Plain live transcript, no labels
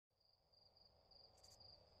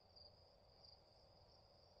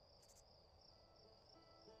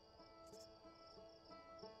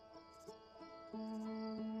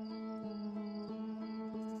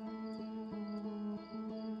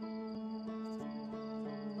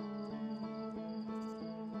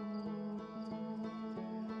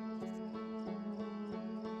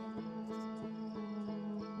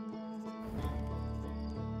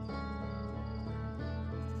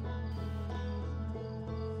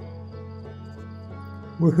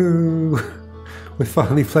Woohoo! We're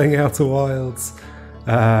finally playing Outer Wilds.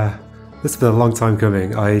 This has been a long time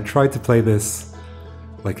coming. I tried to play this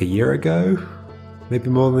like a year ago,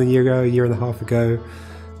 maybe more than a year ago, a year and a half ago,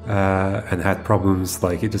 and had problems.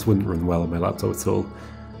 Like, it just wouldn't run well on my laptop at all.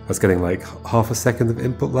 I was getting like half a second of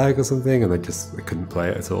input lag or something, and I couldn't play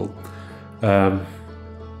it at all. But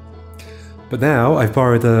now I've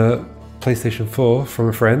borrowed a PlayStation 4 from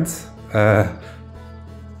a friend,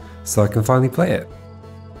 so I can finally play it.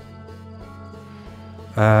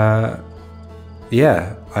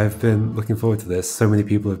 Yeah, I've been looking forward to this. So many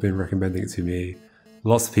people have been recommending it to me.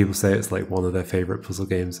 Lots of people say it's like one of their favorite puzzle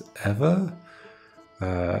games ever.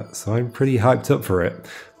 So I'm pretty hyped up for it.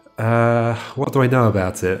 What do I know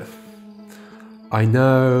about it? I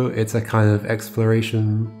know it's a kind of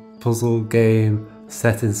exploration puzzle game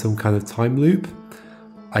set in some kind of time loop.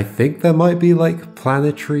 I think there might be like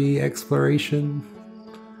planetary exploration.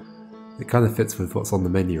 It kind of fits with what's on the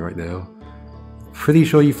menu right now. Pretty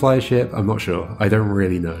sure you fly a ship, I'm not sure. I don't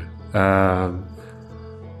really know.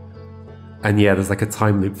 And yeah, there's like a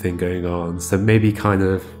time loop thing going on. So maybe kind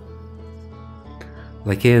of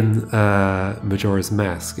like in Majora's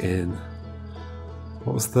Mask in...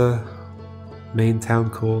 what was the main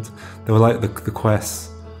town called? There were like the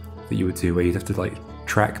quests that you would do where you'd have to like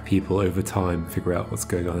track people over time, figure out what's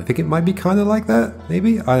going on. I think it might be kind of like that,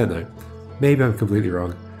 maybe? I don't know. Maybe I'm completely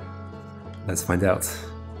wrong. Let's find out.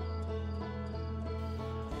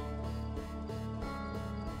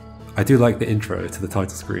 I do like the intro to the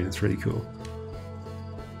title screen, it's really cool.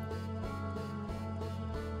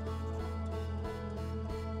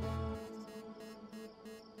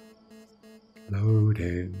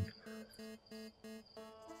 Loading.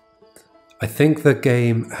 I think the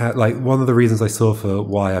game had, like, one of the reasons I saw for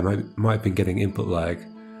why I might have been getting input lag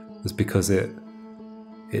was because it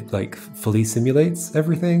like fully simulates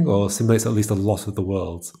everything, or simulates at least a lot of the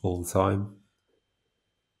world all the time,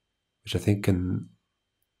 which I think can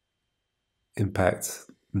impact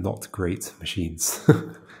not great machines.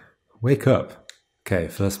 Wake up. Okay,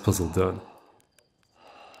 first puzzle done.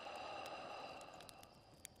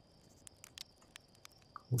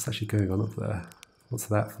 What's actually going on up there? What's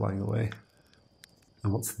that flying away?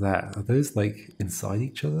 And what's that? Are those like inside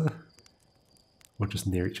each other? Or just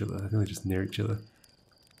near each other? I think they're just near each other.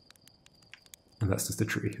 And that's just a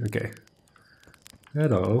tree. Okay.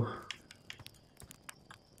 Hello.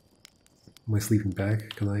 My sleeping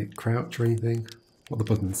bag. Can I crouch or anything? What are the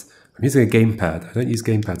buttons? I'm using a gamepad. I don't use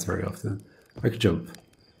gamepads very often. I could jump.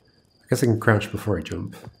 I guess I can crouch before I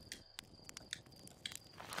jump.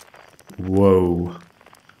 Whoa.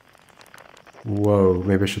 Whoa,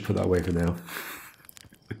 maybe I should put that away for now.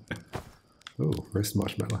 Oh, roast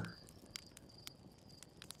marshmallow.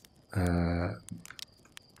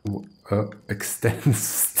 Extend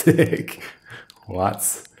stick.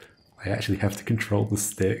 What? I actually have to control the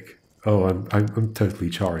stick. Oh, I'm totally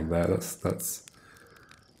charring there. That's.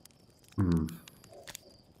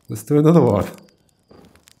 Let's do another one.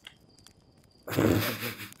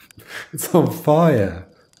 It's on fire.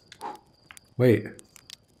 Wait.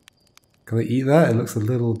 Can I eat that? It looks a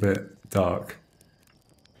little bit dark.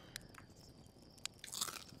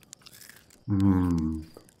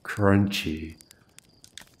 Crunchy.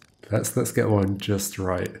 Let's get one just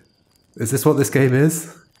right. Is this what this game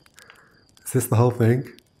is? Is this the whole thing?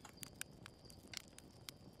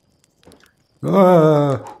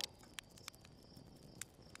 Ah!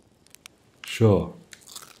 Sure.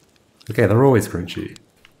 Okay, they're always crunchy.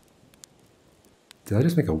 Did I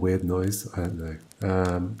just make a weird noise? I don't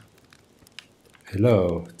know.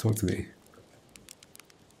 Hello, talk to me.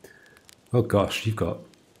 Oh gosh, you've got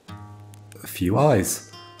a few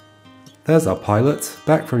eyes. There's our pilot,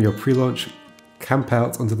 back from your pre-launch camp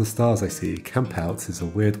out under the stars, I see. Camp out is a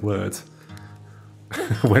weird word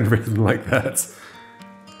when written like that.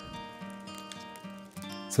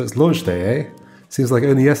 So it's launch day, eh? Seems like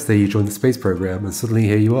only yesterday you joined the space program and suddenly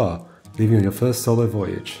here you are, leaving on your first solo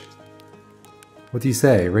voyage. What do you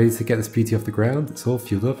say? Ready to get this beauty off the ground? It's all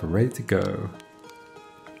fueled up and ready to go.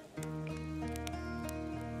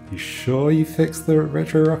 You sure you fixed the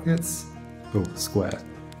retro rockets? Oh, square.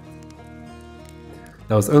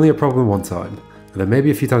 That was only a problem one time, and then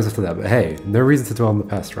maybe a few times after that, but hey, no reason to dwell on the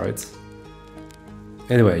past, right?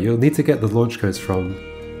 Anyway, you'll need to get the launch codes from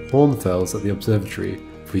Hornfels at the observatory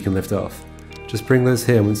before you can lift off. Just bring those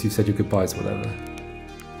here once you've said your goodbyes or whatever.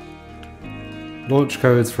 Launch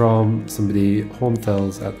codes from somebody,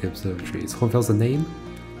 Hornfels at the observatory. Is Hornfels a name?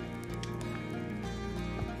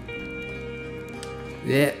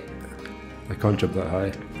 Yeah. I can't jump that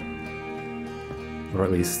high. Or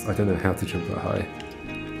at least, I don't know how to jump that high.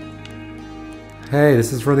 Hey,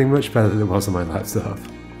 this is running much better than it was on my laptop.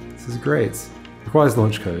 This is great. Requires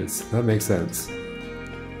launch codes. That makes sense.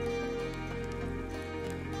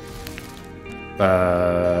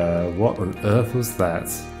 What on earth was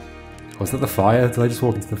that? Was that the fire? Did I just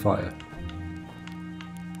walk into the fire?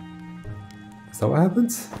 Is that what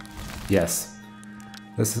happened? Yes.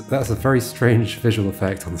 That's a very strange visual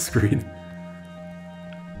effect on the screen.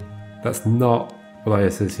 That's not what I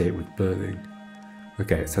associate with burning.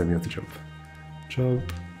 Okay, it's telling me how to jump.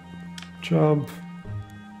 Jump. Jump.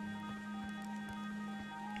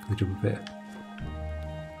 Can I jump up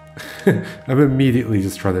here? I'm immediately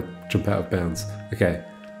just trying to jump out of bounds. Okay.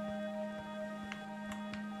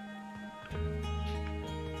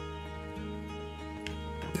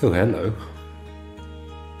 Oh, hello.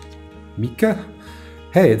 Mika?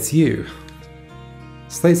 Hey, it's you.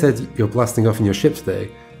 Slate said you're blasting off in your ship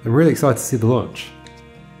today. I'm really excited to see the launch.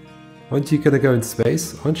 Aren't you gonna go into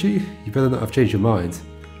space, aren't you? You better not have changed your mind.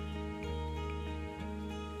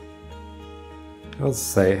 I'll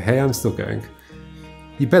say, hey, I'm still going.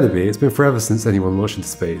 You better be. It's been forever since anyone launched into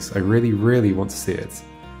space. I really, really want to see it.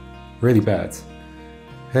 Really bad.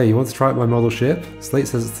 Hey, you want to try out my model ship? Slate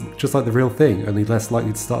says it's just like the real thing, only less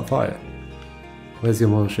likely to start a fire. Where's your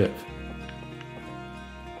model ship?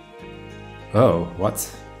 Oh,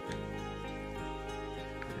 what?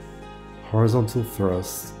 Horizontal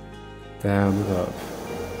thrust. Down and up.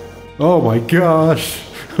 Oh my gosh!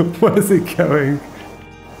 Where is it going?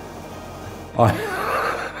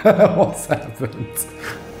 What's happened?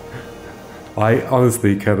 I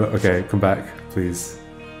honestly cannot. Okay, come back, please.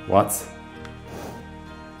 What?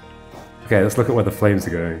 Okay, let's look at where the flames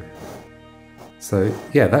are going. So,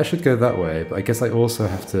 yeah, that should go that way, but I guess I also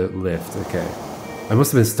have to lift. Okay. I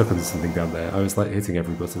must have been stuck on something down there. I was like hitting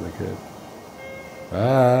every button I could.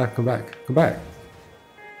 Ah, come back, come back.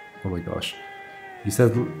 Oh my gosh. You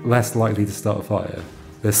said less likely to start a fire.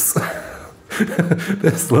 This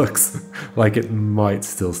this looks like it might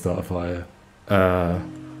still start a fire.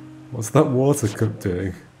 What's that water cup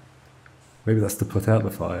doing? Maybe that's to put out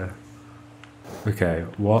the fire. Okay,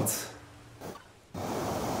 what?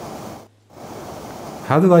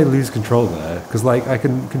 How did I lose control there? Because, like, I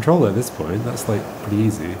can control it at this point. That's, like, pretty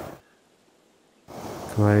easy.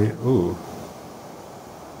 Can I... Ooh.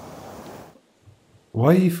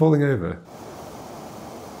 Why are you falling over?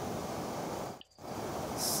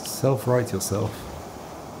 Self-right yourself.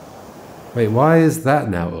 Wait, why is that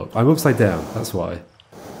now up? I'm upside down, that's why.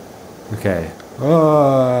 Okay.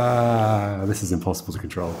 Oh, this is impossible to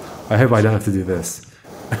control. I hope I don't have to do this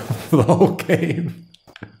for the whole game.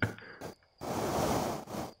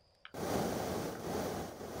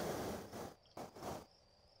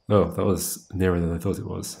 Oh, that was nearer than I thought it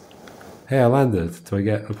was. Hey, I landed. Do I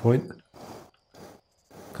get a point?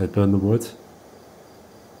 Can I burn the wood?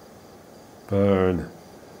 Burn.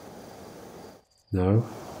 No.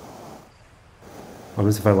 What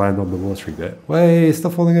happens if I land on the watery bit? Wait,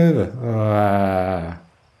 stop falling over. Ah.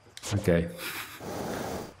 Okay.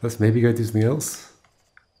 Let's maybe go do something else.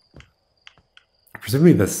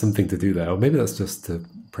 Presumably there's something to do there, or maybe that's just to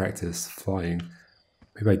practice flying.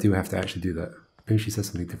 Maybe I do have to actually do that. Maybe she says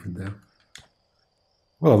something different now.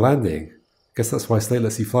 Well, a landing. Guess that's why Slate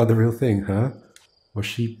lets you fly the real thing, huh? Was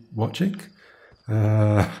she watching?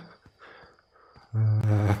 Let's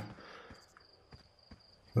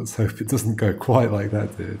hope it doesn't go quite like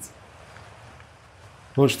that did.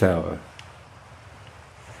 Launch tower.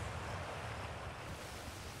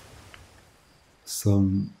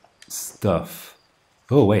 Some stuff.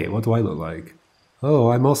 Oh wait, what do I look like? Oh,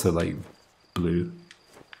 I'm also like blue.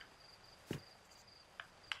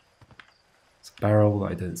 It's a barrel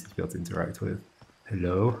that I don't seem to be able to interact with.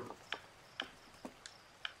 Hello?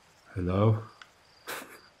 Hello?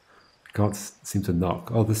 I can't seem to knock.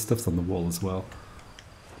 Oh, this stuff's on the wall as well.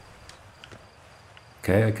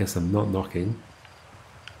 Okay, I guess I'm not knocking.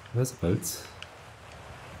 There's a boat.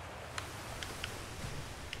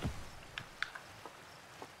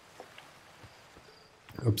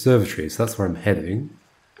 Observatory, so that's where I'm heading.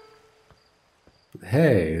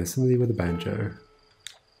 Hey, there's somebody with a banjo.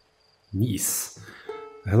 Nice.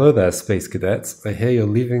 Hello there, Space Cadets. I hear you're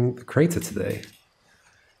leaving the crater today.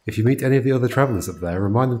 If you meet any of the other travelers up there,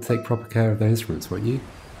 remind them to take proper care of their instruments, won't you?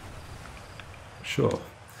 Sure.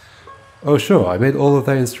 Oh sure, I made all of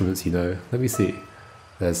their instruments, you know. Let me see.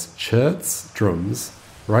 There's Chert's drums,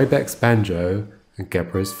 Rybek's banjo, and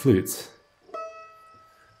Gebro's flute.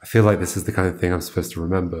 I feel like this is the kind of thing I'm supposed to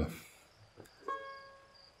remember.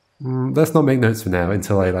 Let's not make notes for now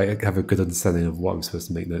until I have a good understanding of what I'm supposed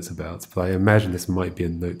to make notes about, but I imagine this might be a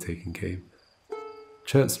note-taking game.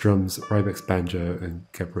 Chert's drums, Rybek's banjo, and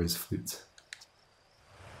Gebro's flute.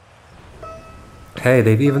 Hey,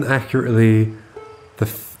 they've even accurately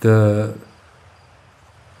the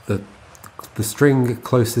the string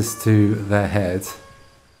closest to their head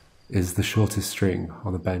is the shortest string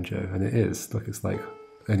on a banjo, and it is. Look, it's like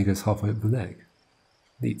it only goes halfway up the neck.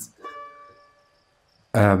 Neat.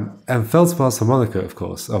 And Feldspar's harmonica, of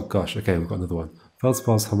course. Oh gosh, okay, we've got another one.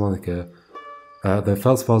 Feldspar's harmonica. The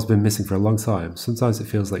Feldspar's been missing for a long time. Sometimes it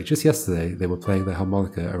feels like just yesterday they were playing their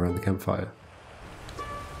harmonica around the campfire.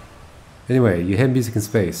 Anyway, you hear music in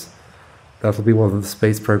space. That'll be one of the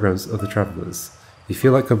space programs of the travelers. If you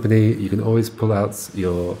feel like company, you can always pull out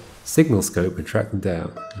your signal scope and track them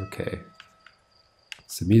down. Okay.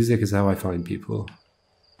 So music is how I find people.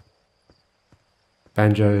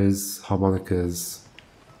 Banjos, harmonicas,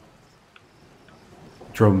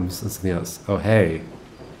 drums, and something else. Oh hey,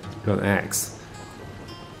 got an axe.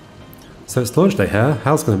 So it's launch day, huh?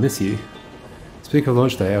 Hal's gonna miss you. Speaking of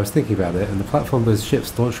launch day, I was thinking about it, and the platform those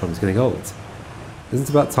ships launch from is getting old. Isn't it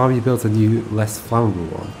about time you built a new, less flammable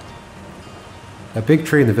one? A big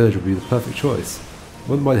tree in the village would be the perfect choice.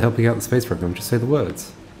 Wouldn't mind helping out the space program, just say the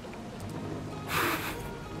words.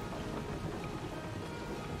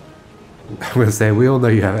 I'm gonna say, we all know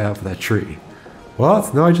you have it out for that tree.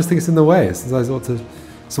 What? No, I just think it's in the way.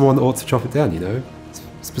 Someone ought to chop it down, you know?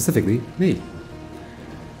 Specifically, me.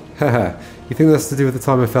 Haha, you think that's to do with the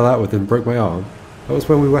time I fell out with and broke my arm? That was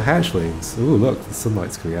when we were hatchlings. Ooh, look, the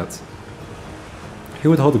sunlight's coming out. Who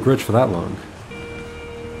would hold a grudge for that long?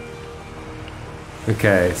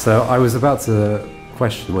 Okay, so I was about to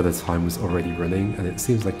question whether time was already running, and it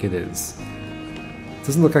seems like it is. It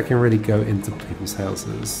doesn't look like I can really go into people's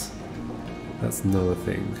houses. That's another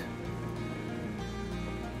thing.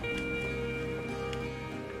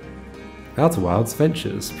 Outer Wilds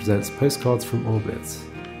Ventures presents postcards from orbit.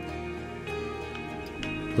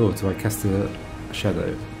 Oh, do I cast a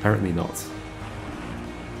shadow? Apparently not.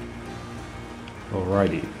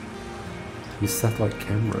 Alrighty. Use satellite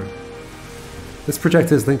camera. This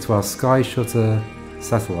projector is linked to our Sky Shutter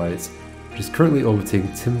satellite, which is currently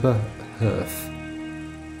orbiting Timber Earth.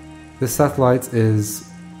 This satellite is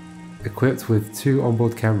equipped with 2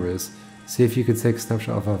 onboard cameras. See if you can take a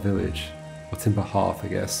snapshot of our village. Or Timber Hearth, I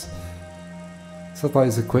guess. Satellite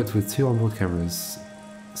is equipped with 2 onboard cameras.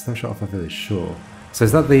 Snapshot of our village, sure. So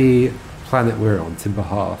is that the planet we're on, Timber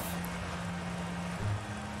Hearth?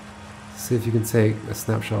 See if you can take a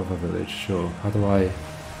snapshot of our village, sure. How do I...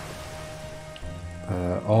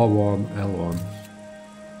 R1, L1.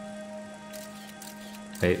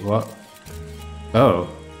 Wait, what? Oh.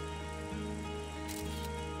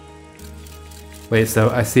 Wait, so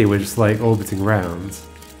I see, we're just like orbiting round.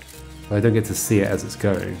 I don't get to see it as it's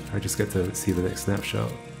going, I just get to see the next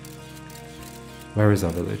snapshot. Where is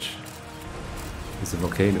our village? There's a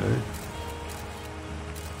volcano.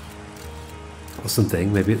 Or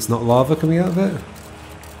something, maybe it's not lava coming out of it?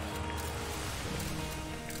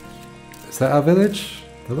 Is that our village?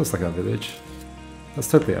 That looks like our village. That's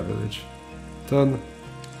totally our village. Done.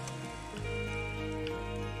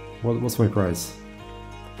 What's my prize?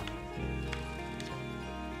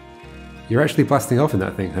 You're actually blasting off in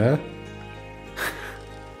that thing, huh?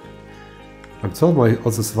 I'm told my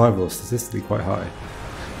odds of survival are statistically quite high.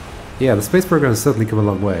 Yeah, the space program has certainly come a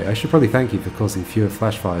long way. I should probably thank you for causing fewer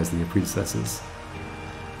flash fires than your predecessors.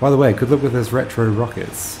 By the way, good luck with those retro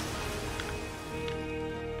rockets.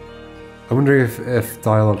 I'm wondering if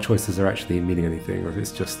dialogue choices are actually meaning anything, or if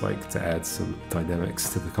it's just like to add some dynamics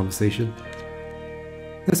to the conversation.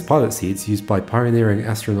 This pilot seat, used by pioneering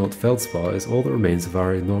astronaut Feldspar, is all that remains of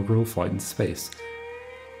our inaugural flight into space.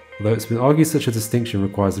 Although it's been argued such a distinction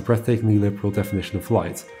requires a breathtakingly liberal definition of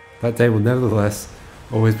flight, that day will nevertheless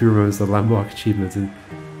always be remembered as a landmark achievement in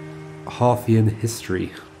Hearthian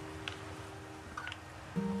history.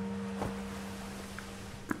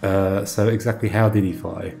 So exactly how did he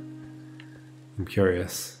fly? I'm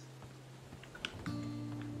curious.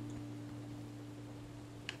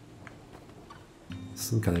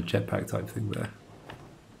 Some kind of jetpack type thing there.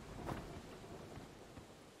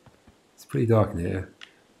 It's pretty dark in here.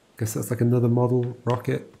 Guess that's like another model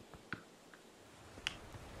rocket.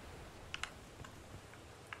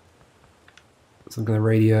 Some kind of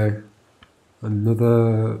radio.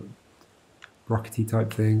 Another rockety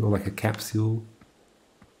type thing, or like a capsule.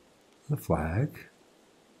 A flag.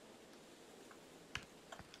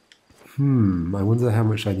 I wonder how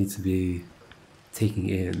much I need to be taking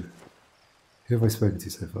in. Who have I spoken to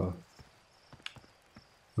so far?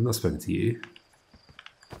 I've not spoken to you.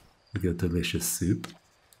 With your delicious soup.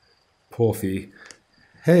 Porphy.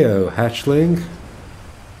 Heyo, hatchling.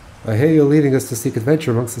 I hear you're leaving us to seek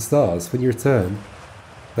adventure amongst the stars. When you return,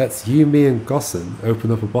 let's you, me, and Gosson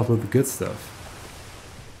open up a bottle of the good stuff.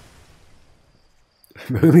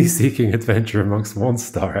 I'm only seeking adventure amongst one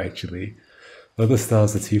star, actually. Other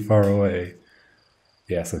stars are too far away.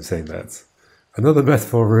 Yes, I'm saying that. Another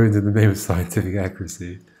metaphor ruined in the name of scientific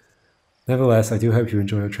accuracy. Nevertheless, I do hope you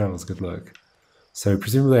enjoy your travels. Good luck. So,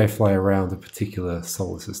 presumably I fly around a particular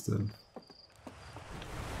solar system.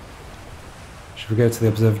 Should we go to the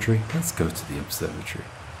observatory? Let's go to the observatory.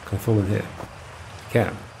 Can I fall in here? I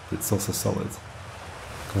can, but it's also solid.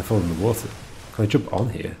 Can I fall in the water? Can I jump on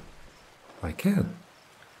here? I can.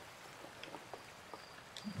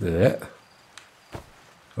 Yeah.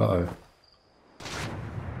 Uh-oh.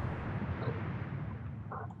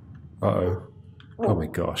 Uh-oh. Oh my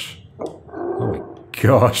gosh. Oh my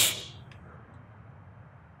gosh.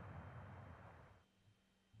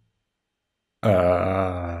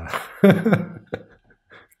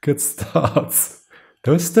 Good start.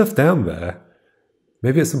 There was stuff down there.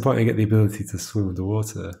 Maybe at some point I get the ability to swim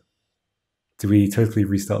underwater. Do we totally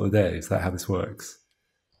restart the day? Is that how this works?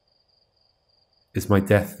 Is my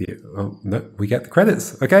death the... Oh, no, we get the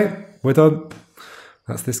credits. Okay, we're done.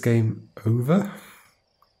 That's this game over.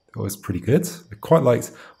 That was pretty good. I quite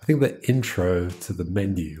liked... I think the intro to the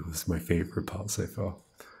menu was my favourite part so far.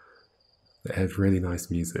 It had really nice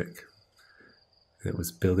music. It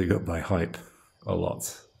was building up my hype a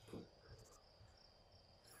lot.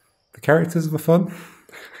 The characters were fun.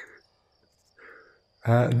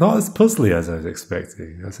 Not as puzzly as I was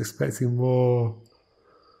expecting. I was expecting more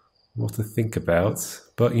to think about.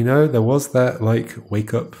 But, you know, there was that, like,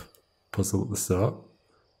 wake-up puzzle at the start.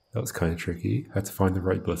 That was kind of tricky. Had to find the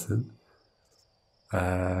right button.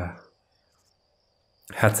 Had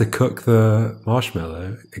to cook the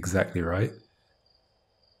marshmallow exactly right.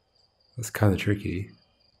 That's kind of tricky.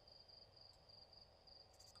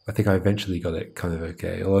 I think I eventually got it kind of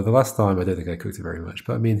okay. Although the last time I don't think I cooked it very much.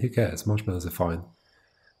 But I mean, who cares? Marshmallows are fine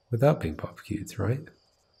without being barbecued, right?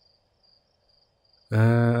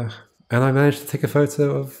 And I managed to take a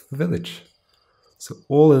photo of the village. So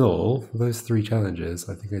all in all, those 3 challenges,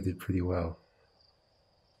 I think I did pretty well.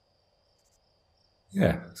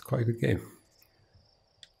 Yeah, it's quite a good game.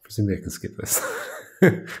 Presumably I can skip this.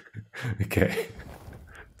 Okay.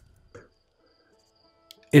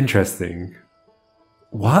 Interesting.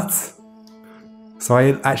 What? So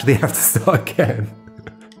I actually have to start again.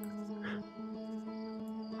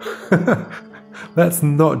 Let's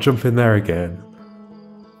not jump in there again.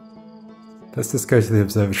 Let's just go to the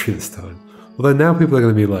observatory this time. Although now people are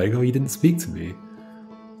going to be like, oh, you didn't speak to me.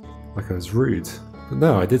 Like I was rude. But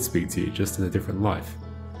no, I did speak to you, just in a different life.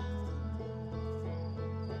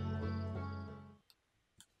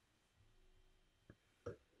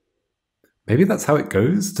 Maybe that's how it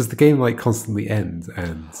goes? Does the game like constantly end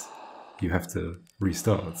and you have to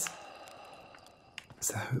restart? Is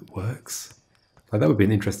that how it works? Like, that would be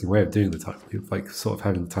an interesting way of doing the time loop, like sort of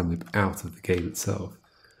having the time loop out of the game itself.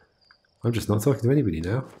 I'm just not talking to anybody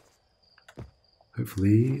now.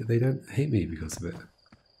 Hopefully they don't hate me because of it.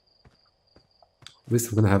 At least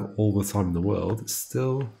I'm going to have all the time in the world. It's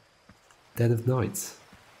still dead of night.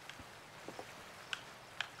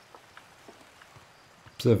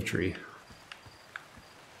 Observatory.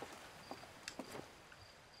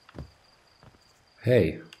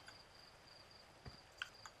 Hey.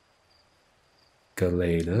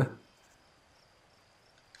 Galena.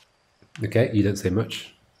 Okay, you don't say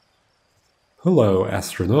much. Hello,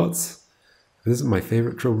 astronauts. This is my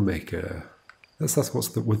favourite troublemaker. Let's ask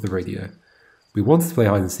what's with the radio. We wanted to play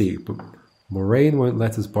hide and seek, but Moraine won't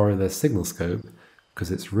let us borrow their signal scope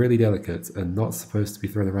because it's really delicate and not supposed to be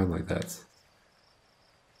thrown around like that.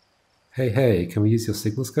 Hey, can we use your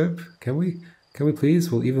signal scope? Can we? Can we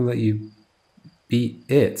please? We'll even let you beat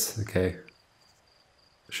it. Okay.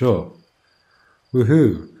 Sure.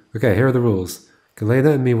 Woohoo! Okay, here are the rules.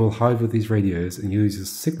 Galena and me will hide with these radios and use your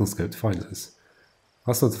signal scope to find us.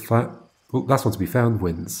 Last one to be found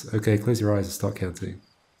wins. Okay, close your eyes and start counting.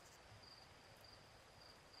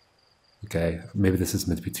 Okay, maybe this is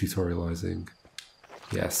meant to be tutorializing.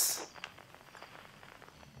 Yes.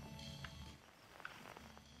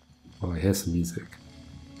 Oh, I hear some music.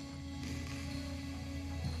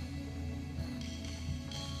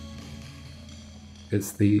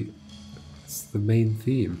 It's the main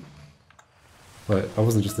theme. Wait, I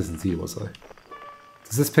wasn't just listening to you, was I?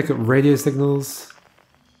 Does this pick up radio signals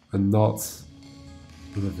and not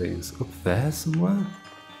other things? Up there somewhere?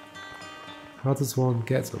 How does one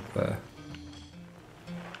get up there?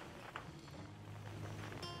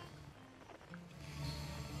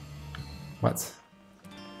 What?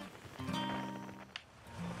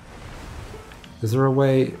 Is there a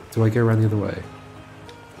way? Do I go around the other way?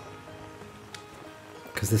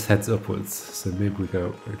 Because this heads upwards, so maybe we go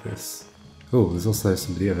up like this. Oh, there's also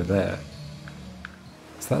somebody over there.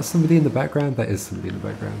 that somebody in the background? That is somebody in the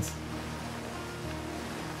background.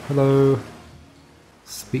 Hello.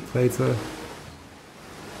 Speak later.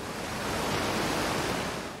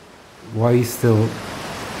 Why are you still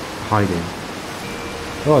hiding?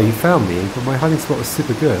 Oh, you found me, but my hiding spot was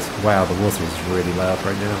super good. Wow, the water is really loud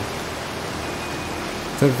right now.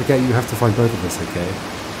 Don't forget you have to find both of us, okay?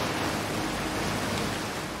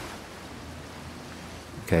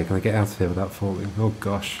 Okay, can I get out of here without falling? Oh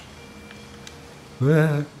gosh. So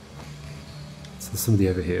there's somebody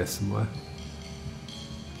over here somewhere.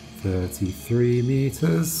 33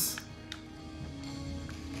 meters.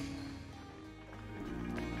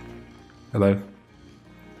 Hello.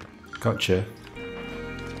 Gotcha.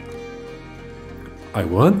 I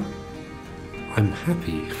won? I'm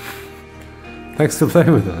happy. Thanks for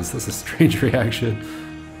playing with us. That's a strange reaction.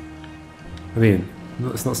 I mean,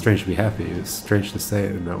 it's not strange to be happy, it's strange to say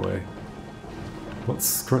it in that way.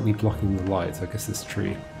 What's currently blocking the light? I guess this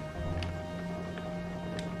tree.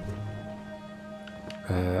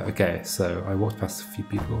 Okay, so I walked past a few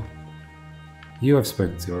people. You I've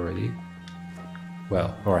spoken to already.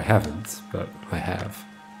 Well, or I haven't, but I have.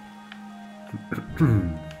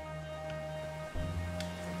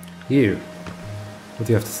 You. What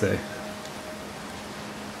do you have to say?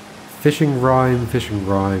 Fishing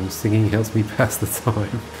rhyme, singing helps me pass the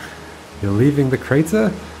time. You're leaving the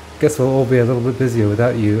crater? Guess we'll all be a little bit busier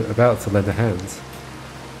without you about to lend a hand.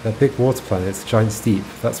 That big water planet, Giant Steep,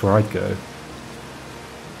 that's where I'd go.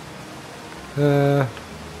 The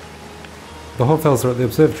Hotfells are at the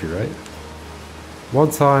observatory, right?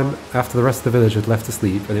 One time, after the rest of the village had left to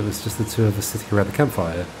sleep and it was just the two of us sitting around the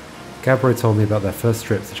campfire, Gabbro told me about their first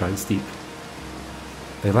trip to Giant Steep.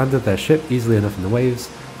 They landed their ship easily enough in the waves,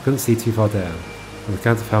 but couldn't see too far down, on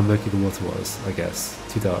account of how murky the water was, I guess,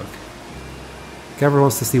 too dark. Gabbro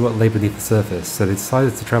wants to see what lay beneath the surface, so they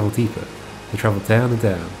decided to travel deeper. They travelled down and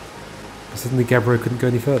down, but suddenly Gabbro couldn't go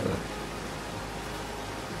any further.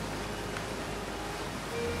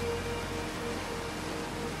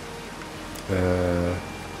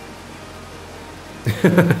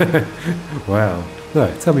 Wow.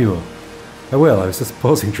 No, tell me more. I will, I was just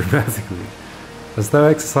pausing dramatically. As though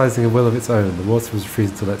exercising a will of its own, the water was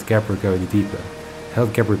refusing to let Gabbro go any deeper. It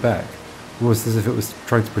held Gabbro back, almost as if it was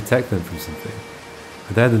trying to protect them from something.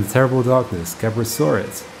 And then, in the terrible darkness, Gabbro saw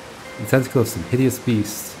it. The tentacle of some hideous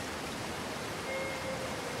beast.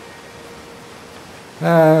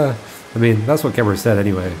 I mean, that's what Gabbro said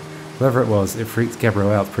anyway. Whatever it was, it freaked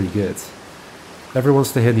Gabbro out pretty good. Everyone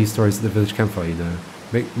wants to hear these stories at the village campfire, you know.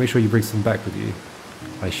 Make sure you bring some back with you.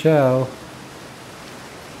 I shall.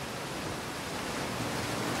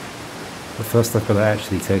 But first I've got to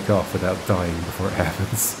actually take off without dying before it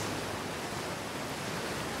happens.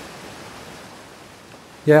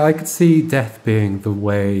 Yeah, I could see death being the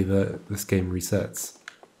way that this game resets,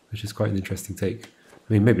 which is quite an interesting take.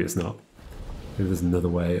 I mean, maybe it's not. Maybe there's another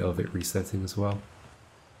way of it resetting as well.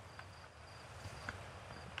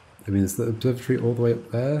 I mean, is the observatory all the way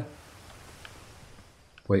up there?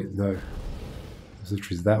 Wait, no. The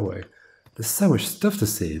observatory's that way. There's so much stuff to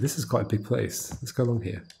see. This is quite a big place. Let's go along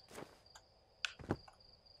here.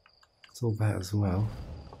 It's all that as well.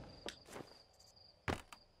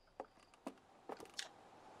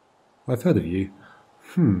 I've heard of you.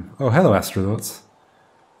 Oh, hello, astronauts.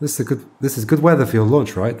 This is good weather for your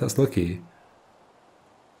launch, right? That's lucky.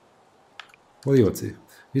 What are you up to?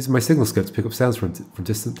 Using my signal scope to pick up sounds from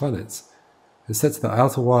distant planets. It's set to the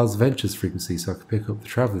Outer Wilds Ventures frequency so I can pick up the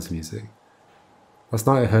Traveller's music. Last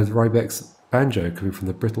night I heard Rybek's banjo coming from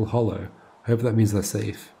the Brittle Hollow. I hope that means they're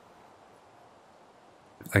safe.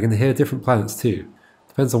 I can hear different planets too.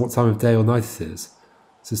 Depends on what time of day or night it is,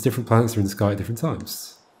 since different planets are in the sky at different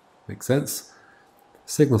times. Makes sense?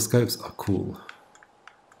 Signal scopes are cool.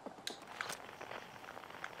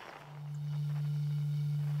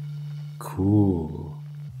 Cool.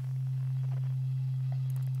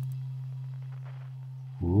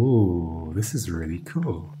 Ooh, this is really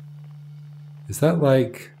cool. Is that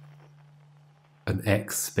like an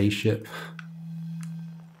X spaceship?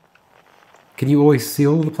 Can you always see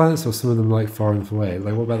all the planets, or some of them like far enough away?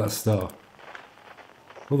 Like, what about that star?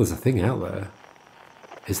 Oh, there's a thing out there.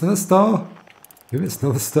 Is that a star? Maybe it's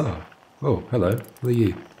not a star. Oh, hello. What are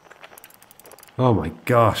you? Oh my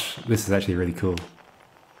gosh, this is actually really cool.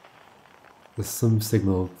 There's some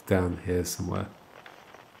signal down here somewhere.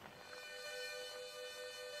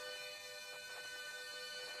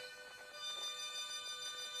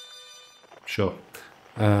 Sure.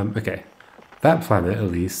 Okay. That planet at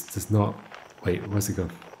least does not... Wait, where's it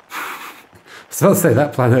gone? So I'll say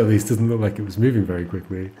that planet at least doesn't look like it was moving very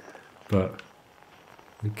quickly. But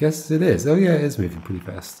I guess it is. Oh yeah, it is moving pretty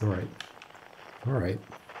fast. Alright. Alright.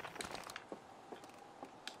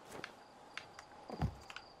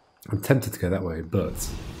 I'm tempted to go that way, but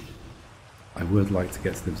I would like to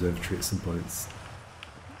get to the observatory at some points.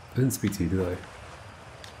 I didn't speak to you, did I?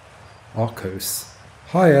 Arcos.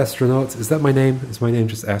 Hi, astronaut. Is that my name? Is my name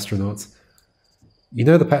just astronaut? You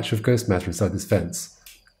know the patch of ghost matter inside this fence?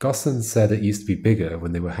 Gosson said it used to be bigger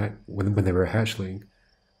when they were when they were a hatchling,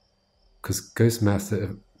 because ghost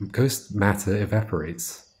matter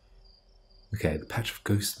evaporates. Okay, the patch of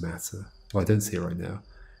ghost matter. Well, I don't see it right now.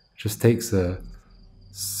 It just takes a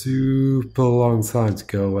super long time to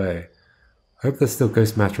go away. I hope there's still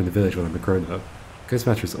ghost matter in the village when I'm a grown-up. Ghost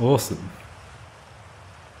matter is awesome.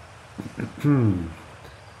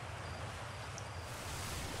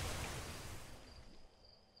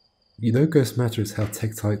 You know ghost matter is how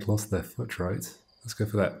Tektite lost their foot, right? Let's go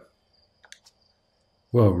for that.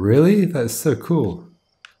 Whoa, really? That is so cool.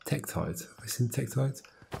 Tektite. Have I seen Tektite?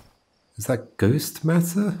 Is that ghost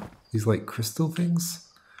matter? These like crystal things?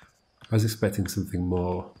 I was expecting something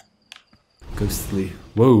more ghostly.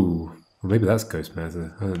 Whoa! Or maybe that's ghost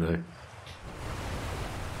matter. I don't know.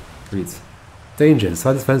 Read. Danger.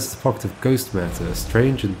 Inside this fence is a pocket of ghost matter, a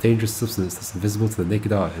strange and dangerous substance that's invisible to the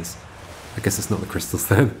naked eyes. I guess it's not the crystals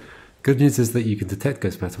then. Good news is that you can detect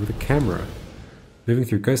ghost matter with a camera. Moving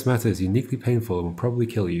through ghost matter is uniquely painful and will probably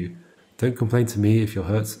kill you. Don't complain to me if you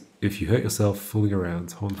hurt yourself fooling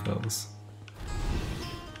around. Horn bells.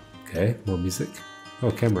 Okay, more music.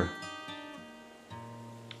 Oh, camera.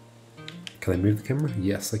 Can I move the camera?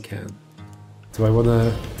 Yes, I can. Do I want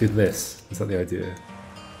to do this? Is that the idea?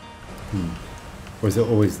 Or is it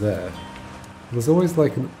always there? There's always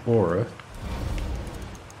like an aura.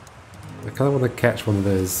 I kind of want to catch one of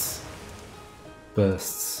those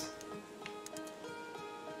bursts.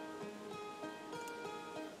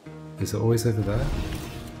 Is it always over there?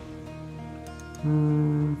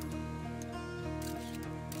 I'm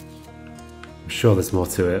sure there's more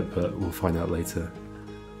to it, but we'll find out later.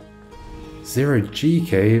 Zero G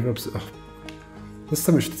cave. Oh, there's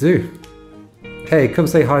so much to do. Hey, come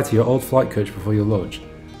say hi to your old flight coach before your launch.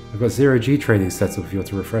 I've got Zero G training set up if you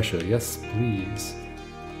want a refresher. Yes, please.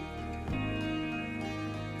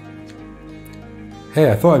 Hey,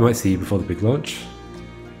 I thought I might see you before the big launch.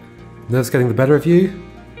 Nerves getting the better of you?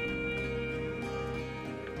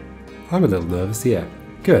 I'm a little nervous, yeah.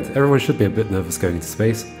 Good, everyone should be a bit nervous going into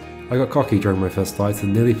space. I got cocky during my first flight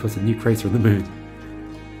and nearly put a new crater on the moon.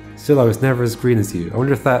 Still, I was never as green as you. I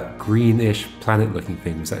wonder if that greenish planet-looking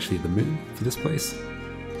thing was actually the moon for this place?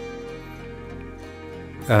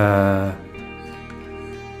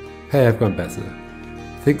 Hey, I've gone better.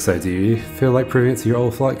 Think so, do you? Feel like proving it to your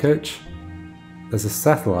old flight coach? There's a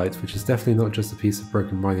satellite, which is definitely not just a piece of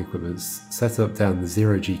broken mining equipment, set up down the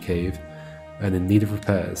Zero G cave and in need of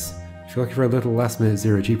repairs. If you're looking for a little last-minute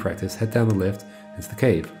Zero G practice, head down the lift into the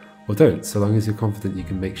cave. Or don't, so long as you're confident you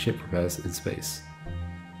can make ship repairs in space.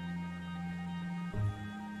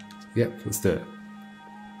 Yep, let's do it.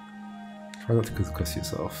 Try not to concuss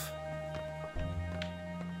yourself.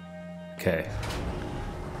 Okay.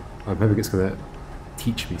 I'm hoping it's gonna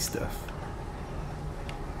teach me stuff.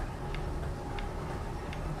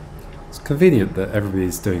 It's convenient that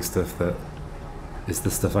everybody's doing stuff that is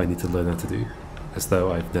the stuff I need to learn how to do, as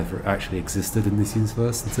though I've never actually existed in this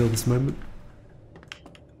universe until this moment.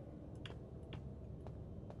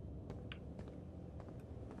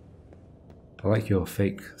 I like your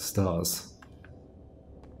fake stars.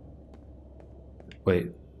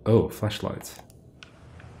 Wait, oh, flashlight.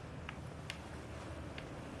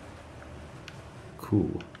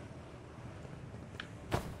 Cool.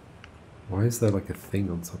 Why is there like a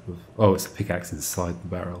thing on top of... Oh, it's a pickaxe inside the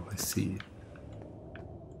barrel, I see.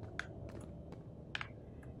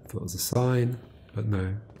 I thought it was a sign, but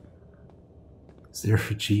no. Zero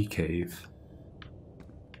G cave.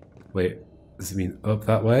 Wait, does it mean up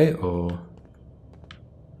that way, or...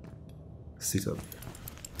 Sit up.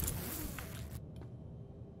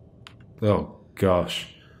 Oh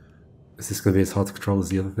gosh. Is this going to be as hard to control as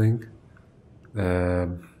the other thing?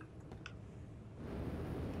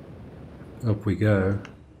 Up we go.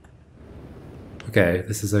 Okay,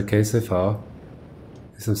 this is okay so far.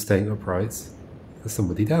 At least I'm staying upright. There's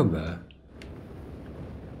somebody down there.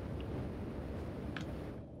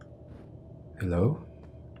 Hello?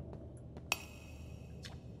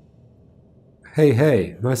 Hey,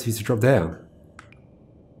 hey, nice of you to drop down.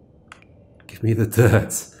 Give me the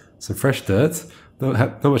dirt. Some fresh dirt?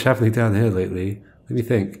 Not much happening down here lately. Let me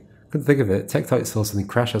think. Couldn't think of it. Tektite saw something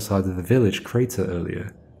crash outside of the village crater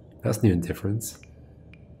earlier. That's new and different.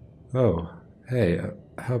 Oh, hey,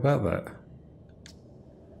 how about that?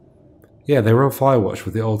 Yeah, they were on Firewatch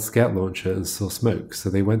with the old Scout launcher and saw smoke, so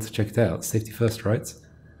they went to check it out. Safety first, right?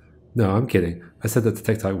 No, I'm kidding. I said that to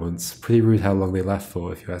TechType once. Pretty rude how long they laughed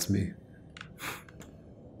for, if you ask me.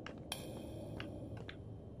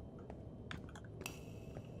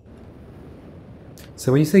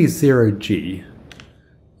 So when you say 0G,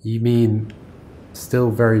 you mean still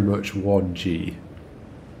very much 1G?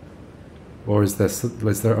 Or is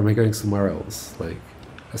there, am I going somewhere else? Like,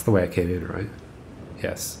 that's the way I came in, right?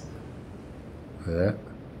 Yes. But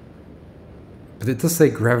it does say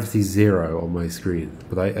gravity 0 on my screen,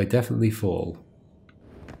 but I definitely fall.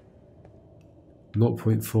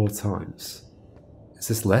 0.4 times. Is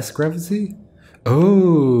this less gravity?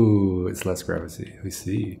 Oh, it's less gravity. I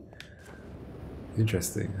see.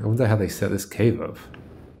 Interesting. I wonder how they set this cave up.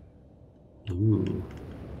 Ooh.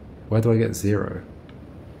 Where do I get 0?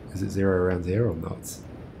 Is it 0 around here or not?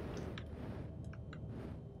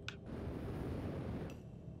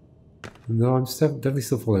 No, I'm definitely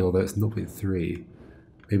still falling, although it's 0.3.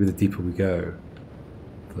 Maybe the deeper we go,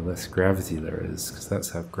 the less gravity there is, because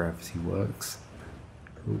that's how gravity works.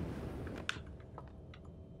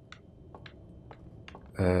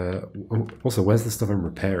 Also, where's the stuff I'm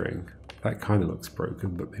repairing? That kind of looks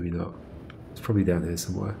broken, but maybe not. It's probably down here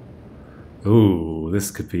somewhere. Ooh, this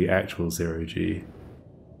could be actual 0G.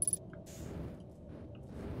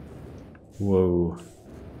 Whoa.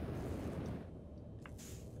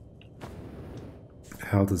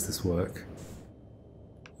 How does this work?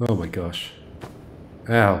 Oh my gosh.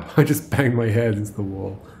 Ow, I just banged my head into the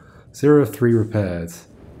wall. 0 of 3 repaired.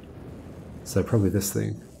 So probably this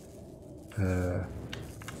thing.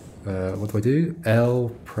 What do I do? L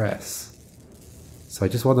press. So I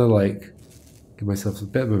just want to like give myself a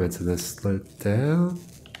bit of momentum and then slow down.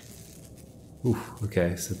 Oof,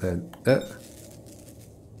 okay, so then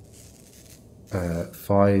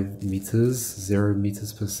 5 meters, 0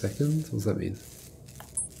 meters per second. What does that mean?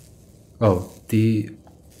 Oh,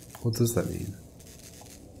 what does that mean?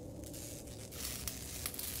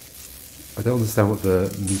 I don't understand what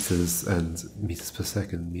the meters and meters per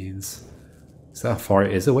second means. Is that how far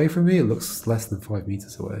it is away from me? It looks less than 5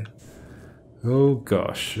 meters away. Oh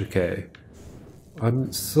gosh, okay.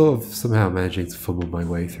 I'm sort of somehow managing to fumble my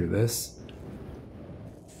way through this.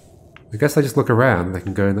 I guess I just look around and I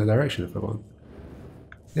can go in that direction if I want.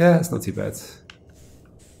 Yeah, it's not too bad.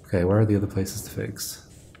 Okay, where are the other places to fix?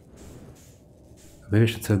 Maybe I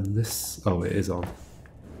should turn this... Oh, it is on.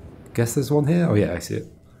 Guess there's one here? Oh yeah, I see it.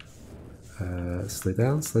 Slow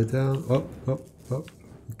down, slow down. Oh, oh, oh.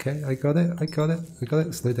 Okay, I got it, I got it, I got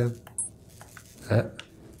it. Slow down.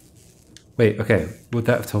 Wait, okay. Would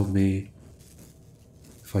that have told me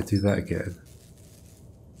if I do that again?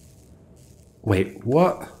 Wait,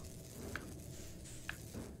 what?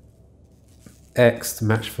 X to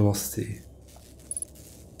match velocity.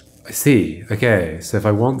 I see. Okay, so if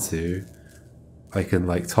I want to, I can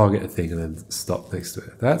like target a thing and then stop next to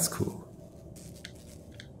it. That's cool.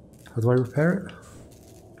 How do I repair it?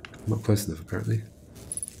 I'm not close enough apparently.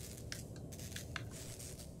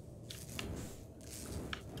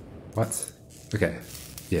 What? Okay.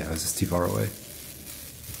 Yeah, I was just too far away.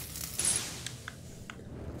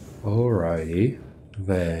 Alrighty.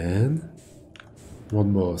 Then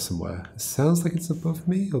one more somewhere. It sounds like it's above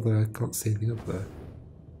me, although I can't see anything up there.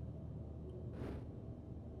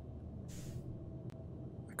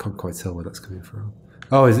 I can't quite tell where that's coming from.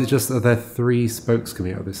 Oh, is it just, are there 3 spokes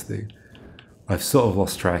coming out of this thing? I've sort of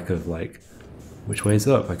lost track of like, which way is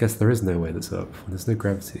up? I guess there is no way that's up. There's no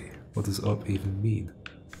gravity. What does up even mean?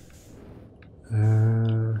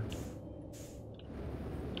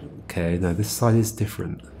 Okay, no, this side is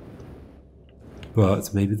different.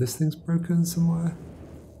 But maybe this thing's broken somewhere?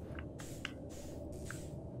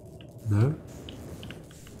 No?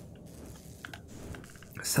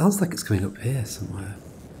 It sounds like it's coming up here somewhere.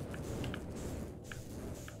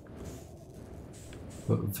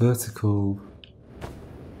 But vertical,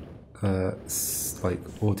 like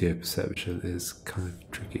audio perception is kind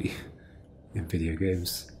of tricky in video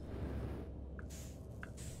games.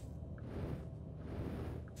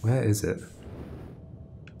 Where is it?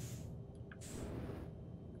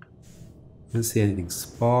 I don't see anything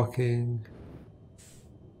sparking.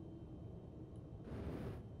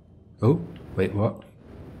 Oh, wait, what?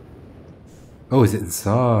 Oh, is it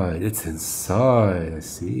inside? It's inside, I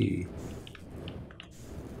see.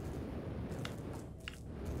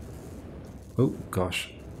 Oh, gosh.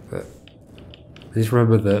 I just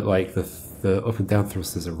remember that, like, the up and down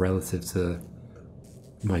thrusters are relative to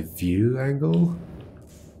my view angle.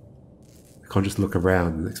 I can't just look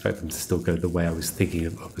around and expect them to still go the way I was thinking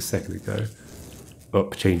of up a second ago.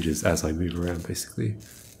 Up changes as I move around, basically.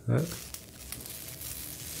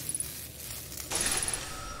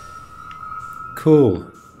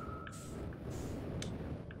 Cool.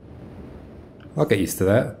 I'll get used to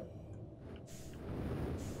that.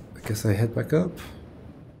 I guess I head back up.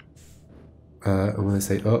 And when I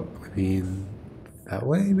say up, I mean that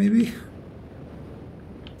way, maybe?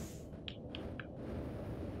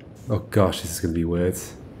 Oh gosh, this is going to be weird.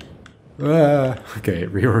 Ah, okay,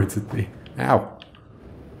 it reoriented me. Ow!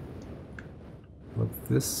 What,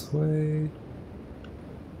 this way?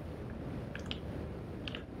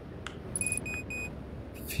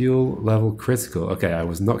 Fuel level critical. Okay, I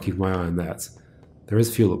was not keeping my eye on that. There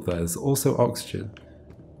is fuel up there. There's also oxygen.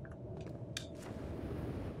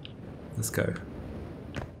 Let's go.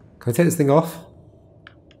 Can I take this thing off?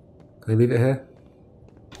 Can I leave it here?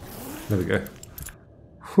 There we go.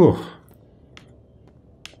 Whew.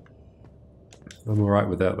 I'm alright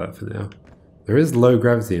without that for now. There is low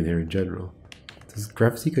gravity in here in general. Does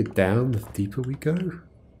gravity go down the deeper we go?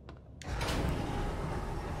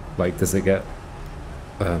 Like, does it get...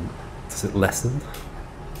 does it lessen?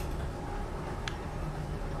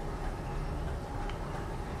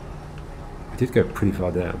 I did go pretty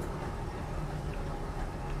far down.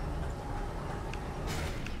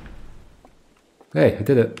 Hey, I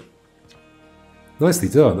did it. Nicely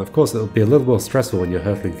done. Of course, it'll be a little more stressful when you're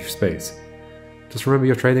hurtling through space. Just remember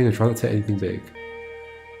your training and try not to hit anything big.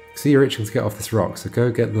 I see you're itching to get off this rock, so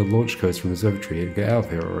go get the launch codes from the observatory and get out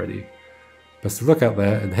of here already. Best of luck out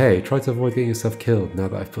there, and hey, try to avoid getting yourself killed now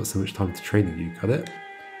that I've put so much time into training you, got it?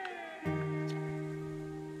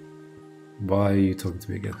 Why are you talking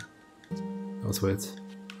to me again? That was weird.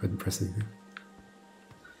 I didn't press anything.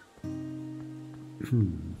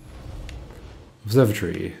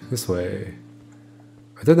 Observatory, this way.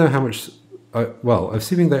 I don't know how much... well,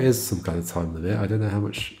 assuming there is some kind of time limit, I don't know how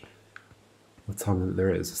much... what time limit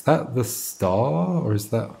there is. Is that the star, or is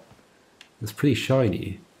that... it's pretty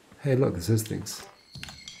shiny. Hey, look, there's those things.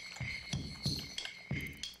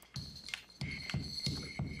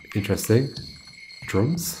 Interesting.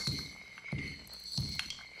 Drums?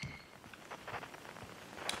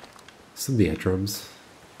 Somebody had drums.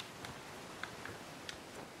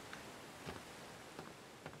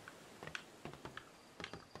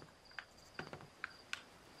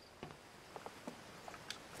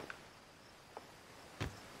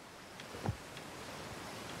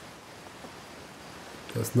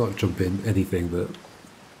 Let's not jump in anything that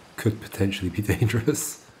could potentially be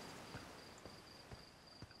dangerous.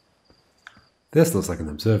 This looks like an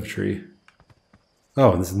observatory.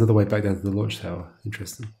 Oh, and there's another way back down to the launch tower.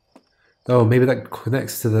 Interesting. Oh, maybe that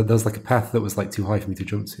connects to the... there's like a path that was like too high for me to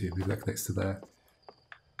jump to. Maybe that connects to there.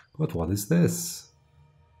 What one is this?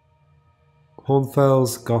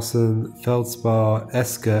 Hornfels, Gossen, Feldspar,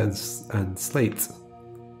 Esker, and Slate.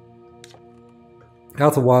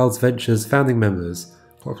 Outer Wilds Ventures founding members.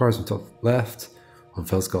 Clockwise from top left.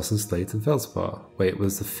 Hornfels, Gossen, Slate, and Feldspar. Wait,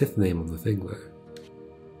 was the fifth name on the thing though?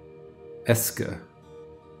 Esker.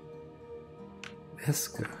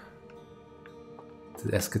 Esker.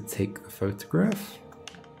 Did Esker take the photograph?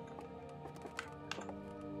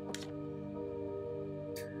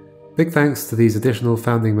 Big thanks to these additional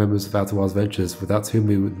founding members of Outer Wilds Ventures, without whom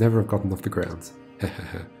we would never have gotten off the ground.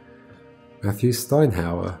 Matthew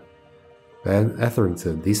Steinhauer, Ben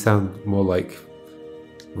Etherington. These sound more like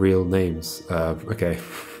real names. Okay.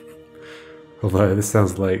 Although this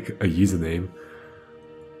sounds like a username.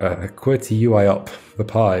 QWERTY UI up, the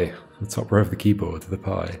pie. The top row of the keyboard, the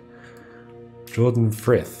pie. Jordan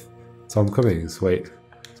Frith. Tom Cummings. Wait.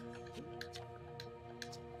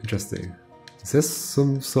 Interesting. Is this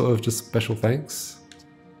some sort of just special thanks?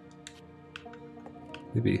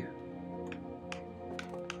 Maybe.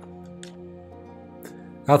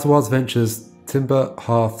 Outer Wilds Ventures, Timber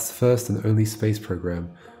Hearth's first and only space program,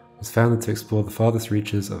 was founded to explore the farthest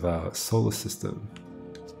reaches of our solar system.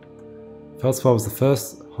 Feldspar was the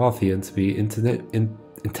first Hearthian to be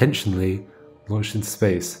intentionally launched into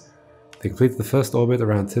space. They completed the first orbit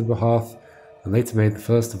around Timber Hearth and later made the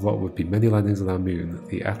first of what would be many landings on our moon,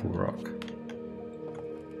 the Apple Rock.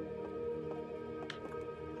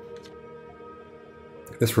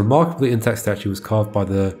 This remarkably intact statue was carved by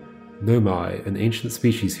the Nomai, an ancient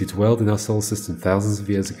species who dwelled in our solar system thousands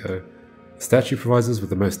of years ago. The statue provides us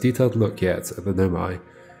with the most detailed look yet at the Nomai,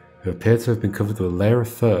 who appear to have been covered with a layer of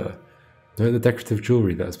fur. Note the decorative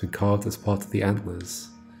jewellery that has been carved as part of the antlers.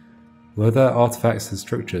 Although their artifacts and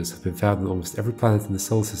structures have been found on almost every planet in the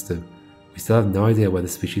solar system, we still have no idea where the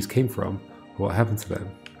species came from or what happened to them.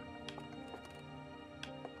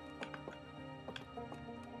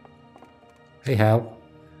 Hey Hal.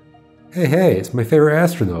 Hey, it's my favourite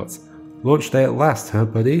astronaut. Launch day at last, huh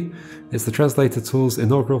buddy? It's the Translator Tool's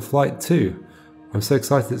inaugural flight too. I'm so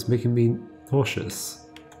excited it's making me nauseous.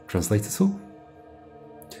 Translator Tool?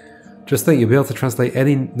 Just think, you'll be able to translate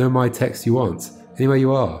any Nomai text you want, anywhere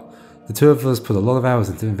you are. The two of us put a lot of hours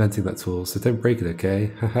into inventing that tool, so don't break it,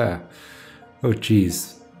 okay? Haha. Oh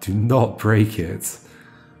jeez, do not break it.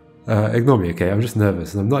 Ignore me, okay? I'm just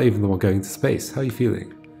nervous, and I'm not even the one going into space. How are you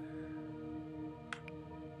feeling?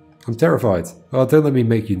 I'm terrified. Oh, don't let me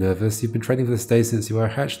make you nervous. You've been training for this day since you were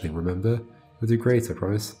a hatchling, remember? You'll do great, I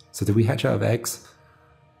promise. So did we hatch out of eggs?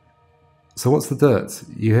 So what's the dirt?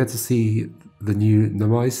 You here to see the new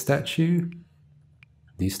Nomai statue?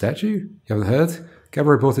 New statue? You haven't heard? Gabba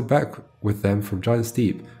reported back with them from Giant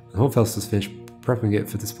Steep, and Hornfelster's finished prepping it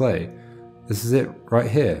for display. This is it right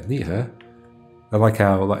here. Neat, huh? I like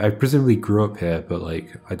how, I presumably grew up here, but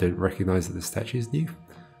I don't recognize that the statue is new.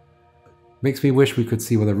 Makes me wish we could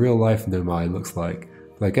see what a real-life Nomai looks like,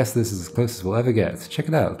 but I guess this is as close as we'll ever get. Check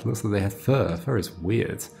it out, it looks like they had fur. Fur is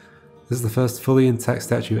weird. This is the first fully intact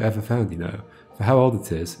statue ever found, you know. For how old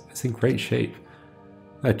it is, it's in great shape.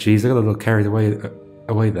 Oh jeez, I got a little carried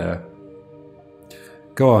away there.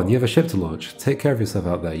 Go on, you have a ship to launch. Take care of yourself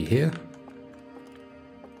out there, you hear?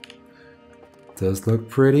 Does look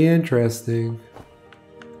pretty interesting.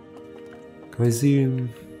 Can I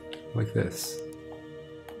zoom like this?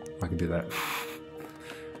 I can do that.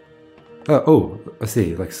 Oh, I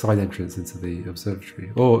see, side entrance into the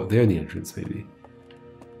observatory. Or the only entrance, maybe.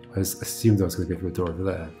 I assumed I was going to go through a door over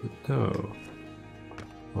there, but no.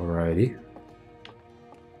 Alrighty.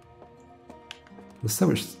 There's so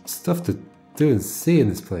much stuff to do and see in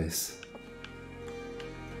this place.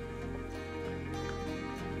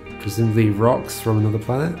 Presumably rocks from another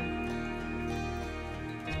planet?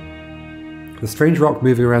 The strange rock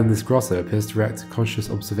moving around in this grotto appears to react to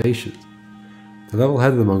conscious observation. The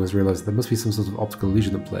level-headed among us realise there must be some sort of optical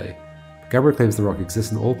illusion at play. Gabba claims the rock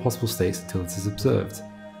exists in all possible states until it is observed,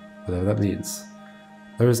 whatever that means.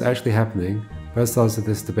 Whatever is actually happening, both sides of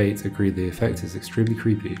this debate agree the effect is extremely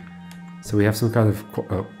creepy. So we have some kind of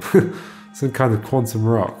some kind of quantum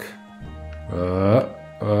rock.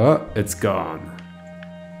 It's gone.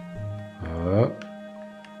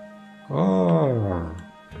 Oh.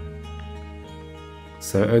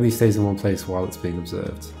 So it only stays in one place while it's being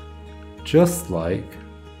observed. Just like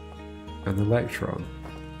an electron.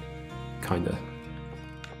 Kinda.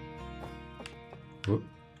 Whoop.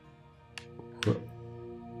 Whoop.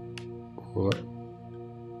 What?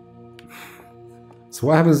 So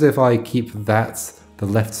what happens if I keep the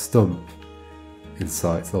left stump in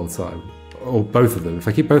sight the whole time? Or both of them. If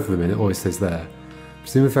I keep both of them in, it always stays there.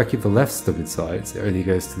 Presumably if I keep the left stump in sight, it only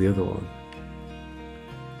goes to the other one.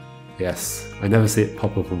 Yes, I never see it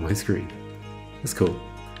pop up on my screen. That's cool.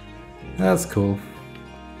 That's cool.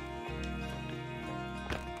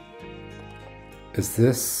 Is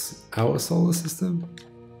this our solar system?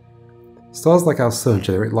 Stars like our sun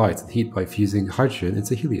generate light and heat by fusing hydrogen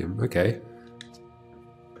into helium. Okay.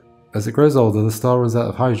 As it grows older, the star runs out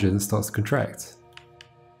of hydrogen and starts to contract.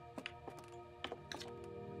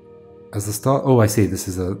 As the star... Oh, I see. This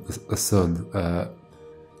is a sun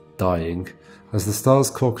dying. As the star's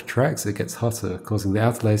core contracts, it gets hotter, causing the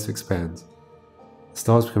outer layers to expand. The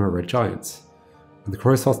stars become a red giant. When the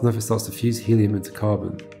core is hot enough, it starts to fuse helium into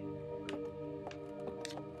carbon.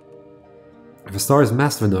 If a star is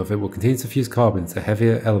massive enough, it will continue to fuse carbon into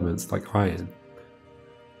heavier elements like iron.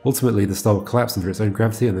 Ultimately, the star will collapse under its own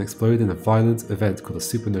gravity and explode in a violent event called a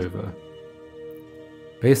supernova.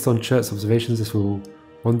 Based on Chert's observations, this will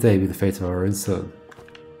one day be the fate of our own sun.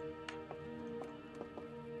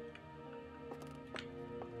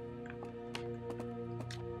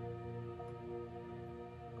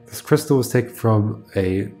 This crystal was taken from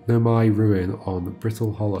a Nomai ruin on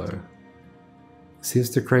Brittle Hollow. It seems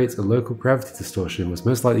to create a local gravity distortion and was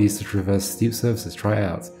most likely used to traverse steep surfaces. Try it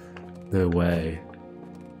out. No way.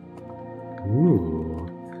 Ooh.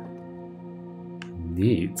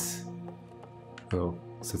 Neat. Oh,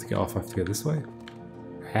 so to get off I have to go this way?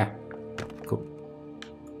 Ha. Cool.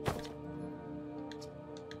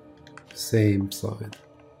 Same side.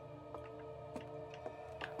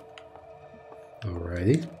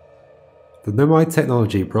 Alrighty. The Nomai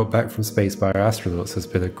technology brought back from space by our astronauts has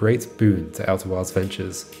been a great boon to Outer Wilds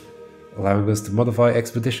ventures, allowing us to modify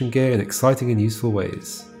expedition gear in exciting and useful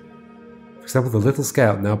ways. For example, the Little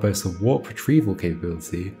Scout now boasts a warp retrieval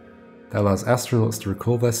capability that allows astronauts to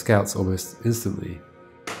recall their scouts almost instantly.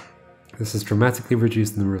 This has dramatically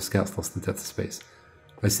reduced the number of scouts lost in the depth of space.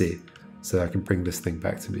 I see, so I can bring this thing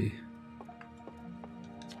back to me.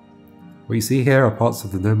 What you see here are parts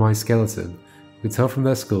of the Nomai skeleton. You can tell from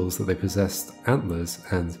their skulls that they possessed antlers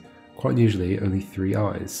and, quite unusually, only 3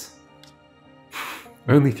 eyes.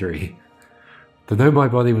 Only 3. The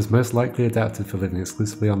Nomai body was most likely adapted for living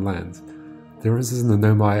exclusively on land. The differences in the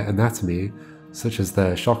Nomai anatomy such as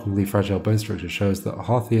their shockingly fragile bone structure, shows that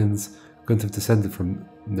Harthians couldn't have descended from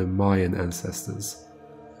Nomaean ancestors.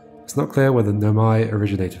 It's not clear where the Nomai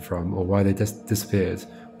originated from or why they disappeared.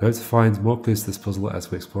 We hope to find more clues to this puzzle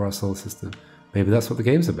as we explore our solar system. Maybe that's what the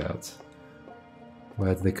game's about.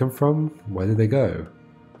 Where did they come from? Where did they go?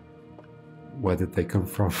 Where did they come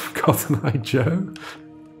from? Cotton Eye Joe?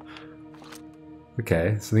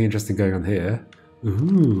 Okay, something interesting going on here.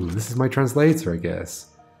 Ooh, this is my translator, I guess.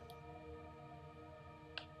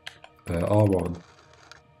 R1.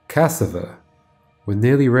 Cassava. We're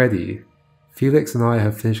nearly ready. Felix and I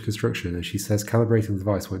have finished construction, and she says calibrating the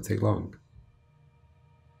device won't take long.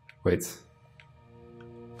 Wait.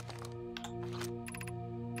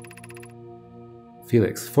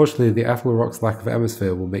 Felix. Fortunately, the Atlas Rock's lack of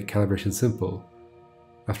atmosphere will make calibration simple.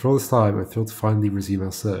 After all this time, I'm thrilled to finally resume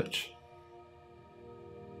our search.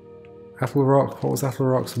 Atlas Rock? What was Atlas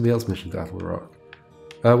Rock? Somebody else mentioned Atlas Rock.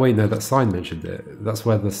 Wait, no, that sign mentioned it. That's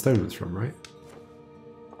where the stone was from, right?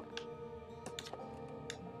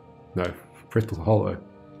 No, Brittle Hollow.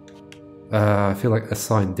 I feel like a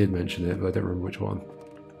sign did mention it, but I don't remember which one.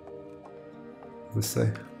 What does it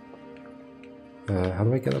say? How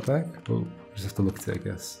do I get that back? Oh, I just have to look at it, I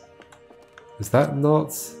guess. Is that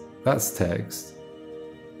not... That's text.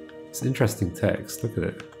 It's interesting text, look at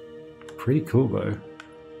it. Pretty cool though.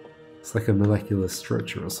 It's like a molecular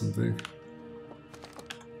structure or something.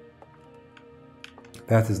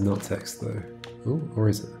 That is not text though. Oh, or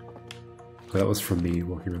is it? Oh, that was from me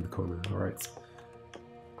walking around the corner, alright.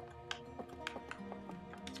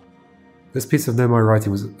 This piece of Nomai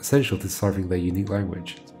writing was essential to deciphering their unique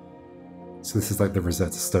language. So this is like the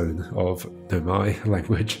Rosetta Stone of Nomai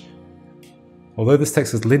language. Although this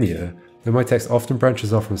text is linear, Nomai text often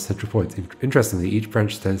branches off from a central point. Interestingly, each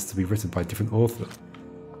branch tends to be written by a different author.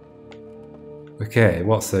 Okay,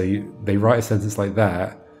 what, so they write a sentence like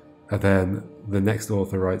that, and then the next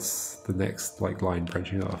author writes the next like line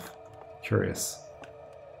branching off. Curious.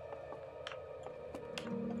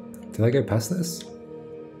 Did I go past this?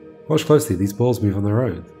 Watch closely, these balls move on their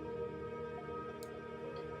own.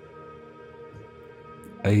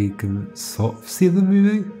 I can sort of see them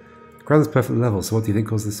moving? The ground is perfectly level, so what do you think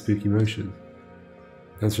caused this spooky motion?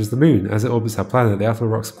 The answer is the moon. As it orbits our planet, the Atlas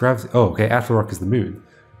Rock's gravity... Oh, okay, Atlas Rock is the moon.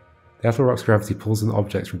 The Atlas Rock's gravity pulls in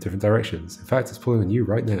objects from different directions. In fact, it's pulling on you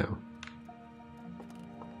right now.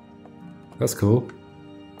 That's cool.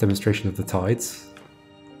 Demonstration of the tides.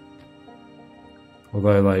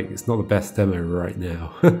 Although, like, it's not the best demo right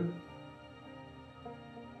now. The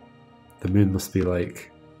moon must be,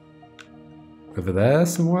 like, over there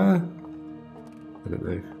somewhere? I don't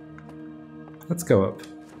know. Let's go up.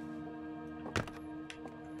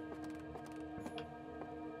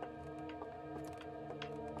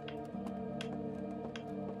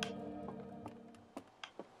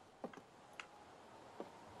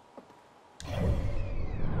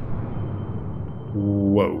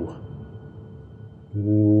 Whoa.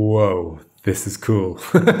 Whoa. This is cool.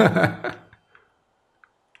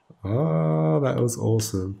 Oh, that was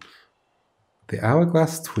awesome. The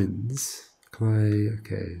Hourglass Twins. Can I...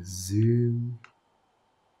 Okay, zoom.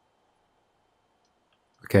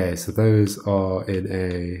 Okay, so those are in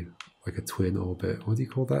a... like a twin orbit. What do you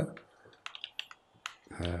call that?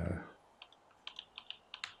 I've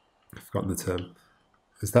forgotten the term.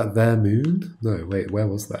 Is that their moon? No, wait, where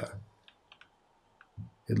was that?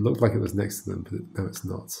 It looked like it was next to them, but no, it's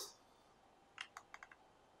not.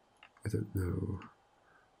 I don't know.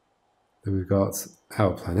 Then we've got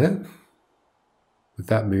our planet. With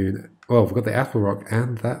that moon. Well, we've got the Apple Rock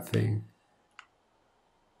and that thing.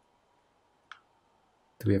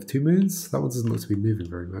 Do we have two moons? That one doesn't look to be moving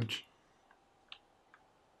very much.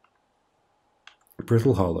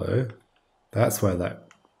 Brittle Hollow. That's where that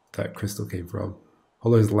crystal came from.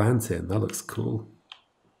 Hollow's Lantern. That looks cool.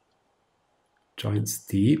 Giant's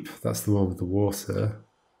Deep. That's the one with the water.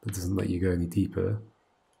 That doesn't let you go any deeper.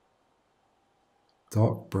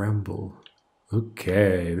 Dark Bramble.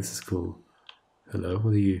 Okay, this is cool. Hello,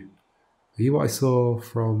 what are you? Are you what I saw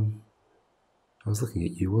from... I was looking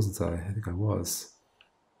at you, wasn't I? I think I was.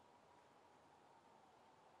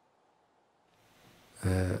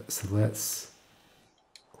 So let's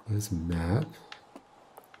close map.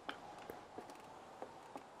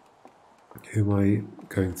 Who am I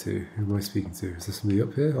going to? Who am I speaking to? Is there somebody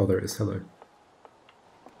up here? Oh, there it is. Hello.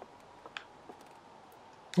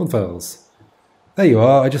 Onefels. There you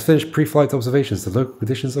are. I just finished pre-flight observations. The local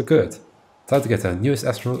conditions are good. Time to get our newest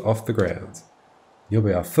astronaut off the ground. You'll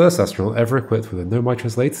be our first astronaut ever equipped with a Nomai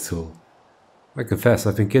translator tool. I confess,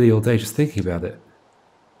 I've been giddy all day just thinking about it.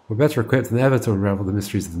 We're better equipped than ever to unravel the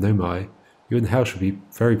mysteries of the Nomai. You and Hal should be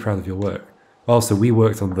very proud of your work. Also, we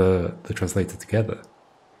worked on the translator together.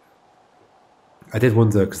 I did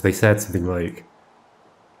wonder, because they said something like,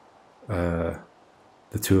 the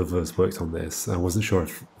two of us worked on this. I wasn't sure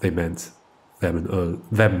if they meant them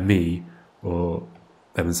and me, or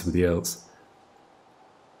them and somebody else.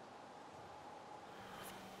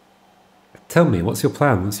 Tell me, what's your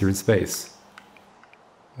plan once you're in space?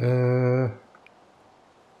 I'm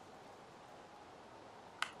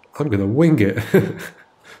gonna wing it.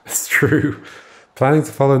 That's true. Planning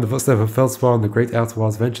to follow in the footsteps of Feldspar and the Great Outer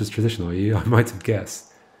Wilds Ventures tradition, are you? I might have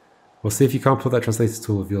guessed. We'll see if you can't put that translator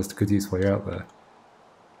tool of yours to good use while you're out there.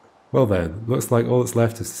 Well then, looks like all that's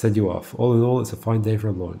left is to send you off. All in all, it's a fine day for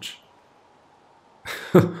a launch.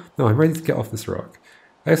 No, I'm ready to get off this rock.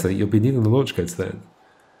 Excellent, you'll be needing the launch codes then.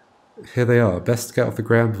 Here they are. Best to get off the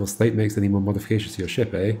ground before Slate makes any more modifications to your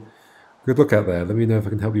ship, eh? Good luck out there. Let me know if I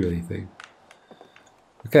can help you with anything.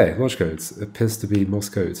 Okay, launch codes. It appears to be Morse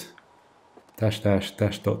code. Dash dash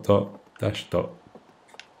dash dot dot dash dot.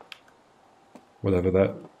 Whatever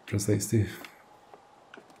that translates to. It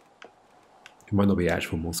might not be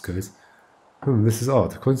actual Morse code. This is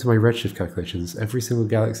odd. According to my redshift calculations, every single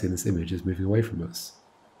galaxy in this image is moving away from us.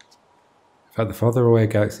 In fact, the farther away a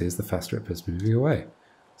galaxy is, the faster it appears to be moving away.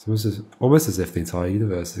 It's almost as if the entire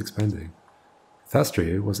universe is expanding. If that's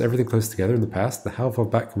true, was everything close together in the past? Then how far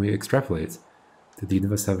back can we extrapolate? Did the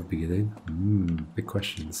universe have a beginning? Big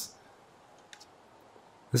questions.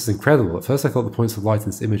 This is incredible. At first I thought the points of light in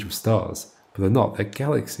this image were stars, but they're not, they're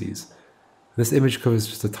galaxies. This image covers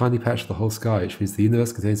just a tiny patch of the whole sky, which means the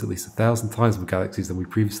universe contains at least 1,000 times more galaxies than we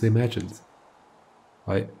previously imagined.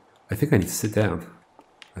 I think I need to sit down.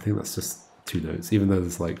 I think that's just 2 notes, even though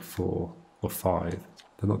there's like 4 or 5.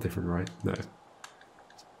 They're not different, right? No.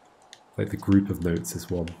 Like the group of notes is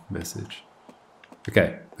one message.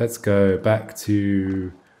 Okay, let's go back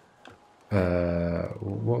to...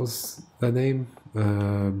 what was their name?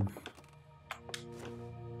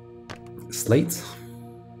 Slate?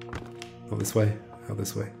 Not this way. Out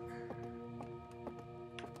this way.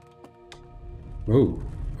 Oh.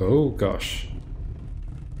 Oh gosh.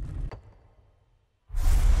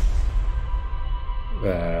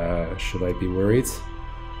 Should I be worried?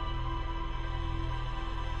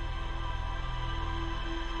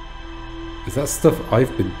 Is that stuff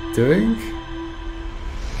I've been doing?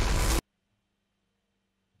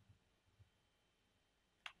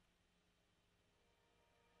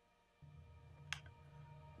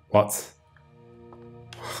 What?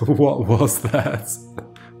 What was that?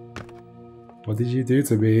 What did you do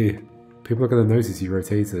to me? People are going to notice you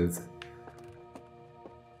rotated. It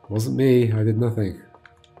wasn't me. I did nothing.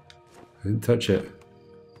 I didn't touch it.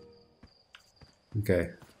 Okay.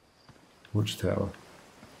 Watchtower.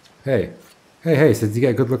 Hey. Hey, hey, so did you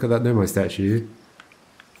get a good look at that Nomai statue?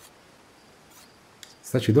 The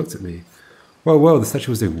statue looked at me. Whoa, whoa, the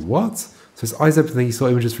statue was doing what? So its eyes open and you saw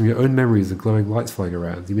images from your own memories and glowing lights flying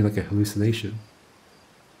around. You mean like a hallucination?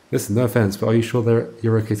 Listen, no offense, but are you sure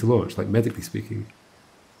you're okay to launch, like medically speaking?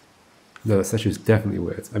 No, that statue is definitely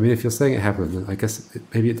weird. I mean, if you're saying it happened, then I guess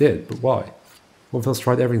maybe it did, but why? Onefel's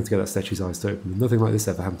tried everything to get that statue's eyes to open, and nothing like this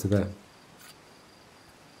ever happened to them.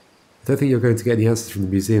 I don't think you're going to get any answers from the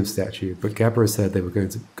museum statue, but Gabra said they were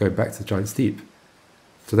going back to Giant Steep.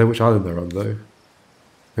 Don't know which island they're on, though.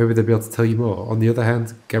 Maybe they'll be able to tell you more. On the other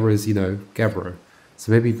hand, Gabra is, you know, Gabra,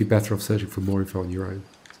 so maybe you'd be better off searching for more info on your own.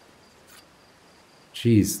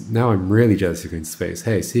 Jeez, now I'm really jealous you're going to space.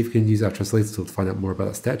 Hey, see if you can use our translator tool to find out more about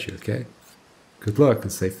that statue, okay? Good luck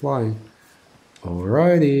and safe flying.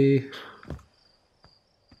 Alrighty.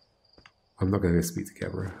 I'm not going to go speak to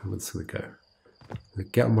Gabra. I'm just going to go. I'm going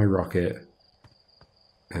to get on my rocket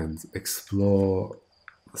and explore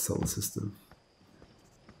the solar system.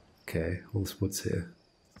 Okay, all this wood's here.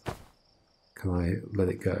 Can I let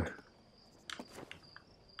it go? I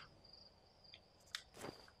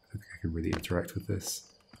don't think I can really interact with this.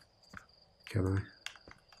 Can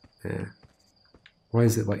I? Yeah. Why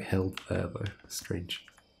is it like held there though? Strange.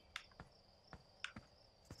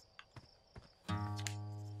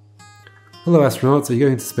 Hello astronauts, are you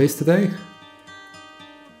going to space today?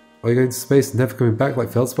 Are you going to space and never coming back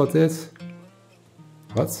like Feldspar did?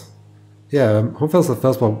 What? Yeah, Hornfels said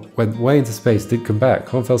Feldspar went way into space, didn't come back.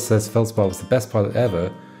 Hornfels says Feldspar was the best pilot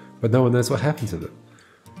ever, but no one knows what happened to them.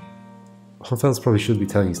 Hornfels probably shouldn't be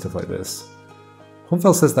telling you stuff like this.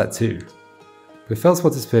 Hornfels says that too. But if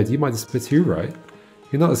Feldspar disappeared, you might disappear too, right?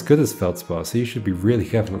 You're not as good as Feldspar, so you should be really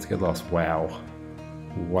careful not to get lost. Wow.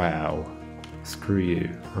 Wow. Screw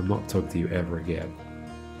you. I'm not talking to you ever again.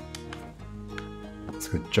 It's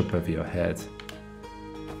gonna jump over your head.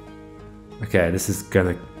 Okay, this is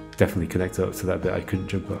gonna definitely connect up to that bit I couldn't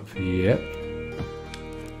jump up. Yep.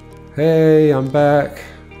 Hey, I'm back.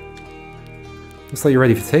 Looks like you're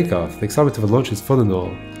ready for takeoff. The excitement of a launch is fun and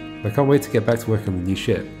all, but I can't wait to get back to work on the new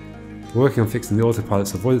ship. We're working on fixing the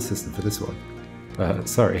autopilot's avoidance system for this one.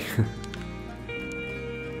 Sorry.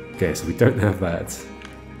 Okay, so we don't have that.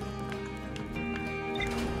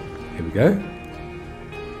 Here we go.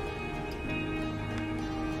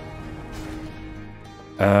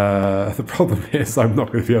 The problem is I'm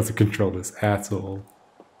not going to be able to control this at all.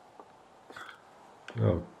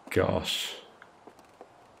 Oh gosh.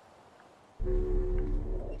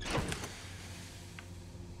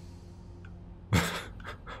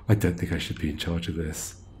 I don't think I should be in charge of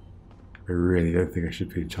this. I really don't think I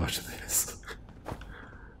should be in charge of this.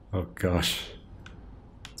 Oh gosh.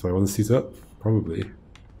 Do I want to suit up? Probably.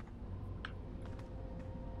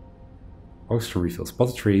 Oxygen refill. Spot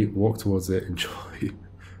a tree, walk towards it, enjoy.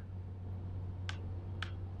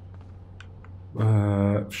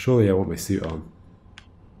 Surely I want my suit on.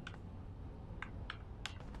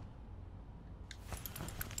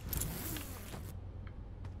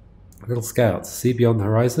 Little scout. See beyond the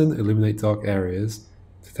horizon, illuminate dark areas,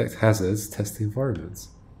 detect hazards, test the environment.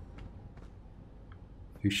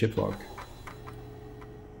 View ship log.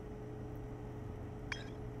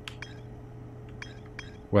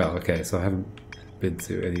 Well, okay, so I haven't been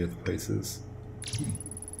to any other places.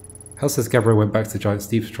 Hal says Gabriel went back to Giant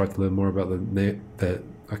Steep to try to learn more about the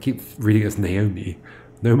I keep reading it as Naomi.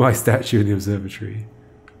 Nomai statue in the observatory.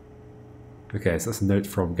 Okay, so that's a note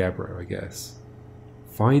from Gabriel, I guess.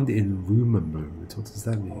 Find in rumor mode. What does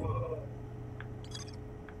that mean?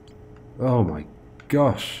 Oh my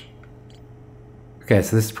gosh. Okay,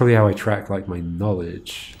 so this is probably how I track like my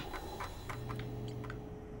knowledge.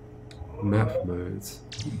 Map modes.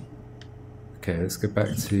 Okay, let's go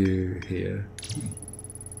back to here.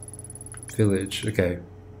 Village, okay.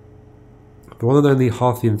 The one and only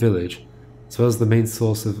Harthian village, as well as the main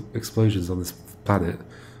source of explosions on this planet.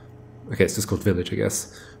 Okay, it's just called village, I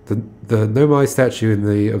guess. The Nomai statue in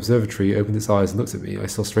the observatory opened its eyes and looked at me. I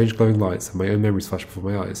saw strange glowing lights and my own memories flashed before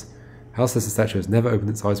my eyes. Hal says the statue has never opened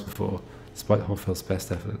its eyes before, despite Horfel's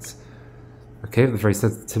best efforts. I came at the very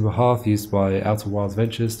center of the timber hearth used by Outer Wilds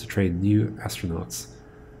Ventures to train new astronauts.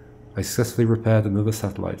 I successfully repaired another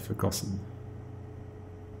satellite for Gossen.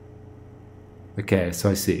 Okay, so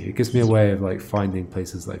I see. It gives me a way of like finding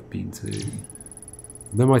places I've been to.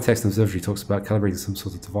 Then my text in the observatory talks about calibrating some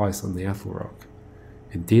sort of device on the Athel Rock.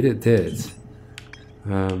 Indeed it did.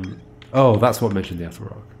 Oh, that's what mentioned the Athel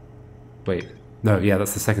Rock. Wait. No, yeah,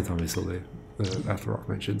 that's the second time I saw the Athel Rock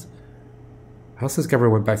mentioned. How says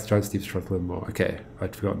Gabriel went back to Giant Steep to try to learn more? Okay,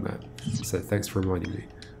 I'd forgotten that. So thanks for reminding me.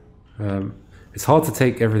 It's hard to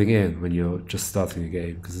take everything in when you're just starting a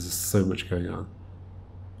game because there's just so much going on.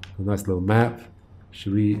 A nice little map.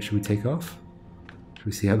 Should we take off? Should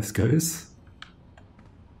we see how this goes?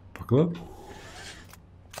 Buckle up.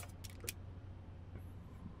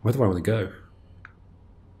 Where do I want to go?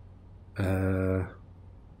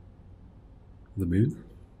 The moon?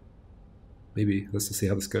 Maybe. Let's just see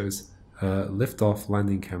how this goes. Lift off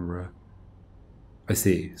landing camera. I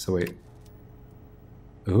see. So wait.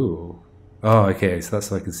 Ooh. Oh, okay. So that's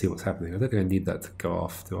so I can see what's happening. I don't think I need that to go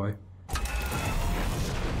off, do I?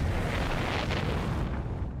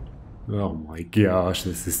 Oh my gosh,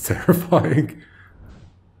 this is terrifying.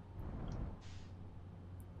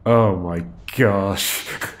 Oh my gosh.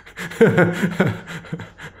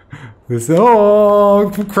 This,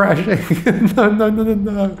 oh, I'm crashing.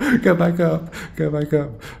 No. Go back up. Go back up.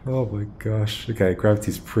 Oh my gosh. Okay,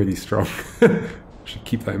 gravity's pretty strong. Should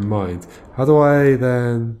keep that in mind. How do I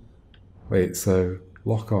then... Wait, so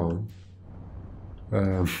lock on.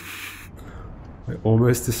 I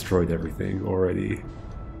almost destroyed everything already.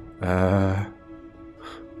 I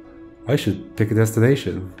should pick a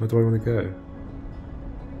destination. Where do I want to go?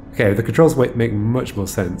 Okay, the controls make much more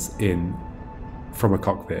sense from a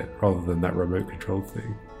cockpit rather than that remote control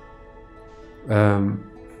thing.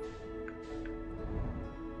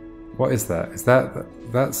 What is that?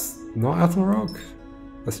 That's not Athel Rock?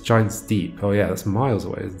 That's Giant Steep. Oh yeah, that's miles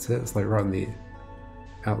away, isn't it? It's like right on the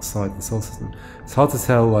outside the solar system. It's hard to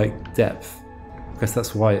tell like depth. I guess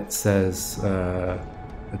that's why it says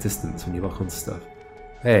a distance when you lock onto stuff.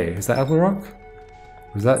 Hey, is that Athel Rock?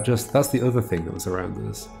 Or is that just... That's the other thing that was around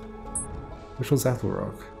us. Which one's Athel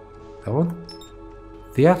Rock? That one?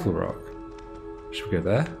 The Athel Rock. Should we go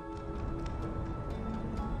there?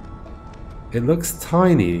 It looks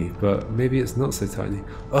tiny, but maybe it's not so tiny.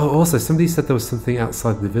 Oh, also, somebody said there was something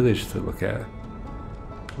outside the village to look at.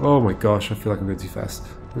 Oh my gosh, I feel like I'm going too fast.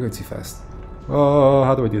 I'm going too fast. Oh,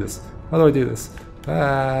 how do I do this? How do I do this?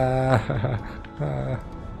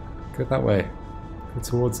 Go that way. Go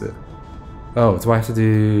towards it. Oh, do I have to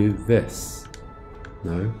do this?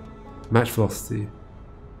 No. Match velocity.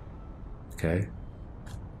 Okay.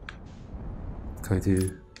 Can I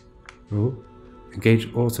do... Oh.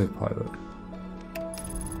 Engage autopilot.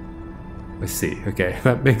 I see. Okay,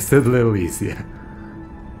 that makes it a little easier.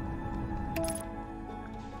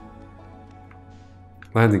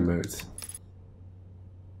 Landing mode.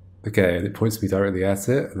 Okay, and it points me directly at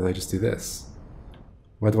it, and then I just do this.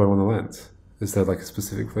 Where do I want to land? Is there like a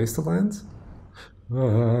specific place to land?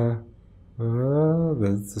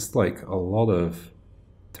 There's just like a lot of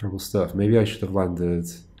terrible stuff. Maybe I should have landed...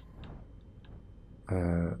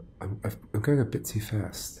 I'm going a bit too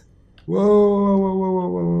fast. Whoa, whoa, whoa, whoa, whoa,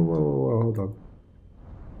 whoa, whoa, whoa, hold on.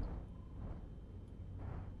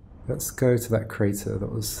 Let's go to that crater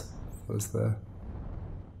that was there.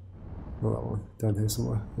 Not that one. Down here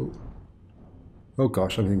somewhere. Ooh. Oh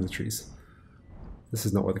gosh, I'm hitting the trees. This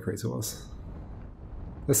is not where the crater was.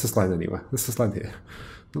 Let's just land anywhere. Let's just land here.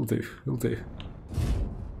 It'll do. It'll do.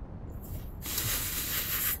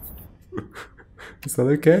 Is that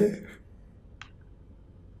okay?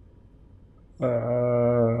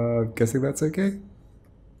 I'm guessing that's okay.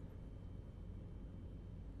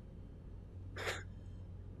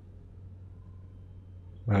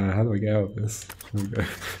 How do I get out of this? There we go.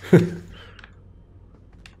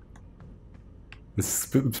 It's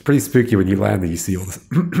pretty spooky when you land and you see all this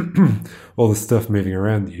all the stuff moving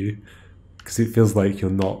around you, because it feels like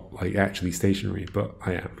you're not like actually stationary, but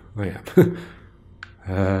I am.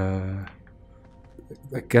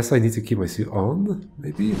 I guess I need to keep my suit on,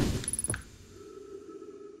 maybe?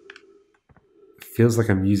 It feels like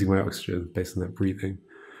I'm using my oxygen based on that breathing.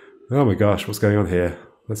 Oh my gosh, what's going on here?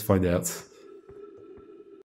 Let's find out.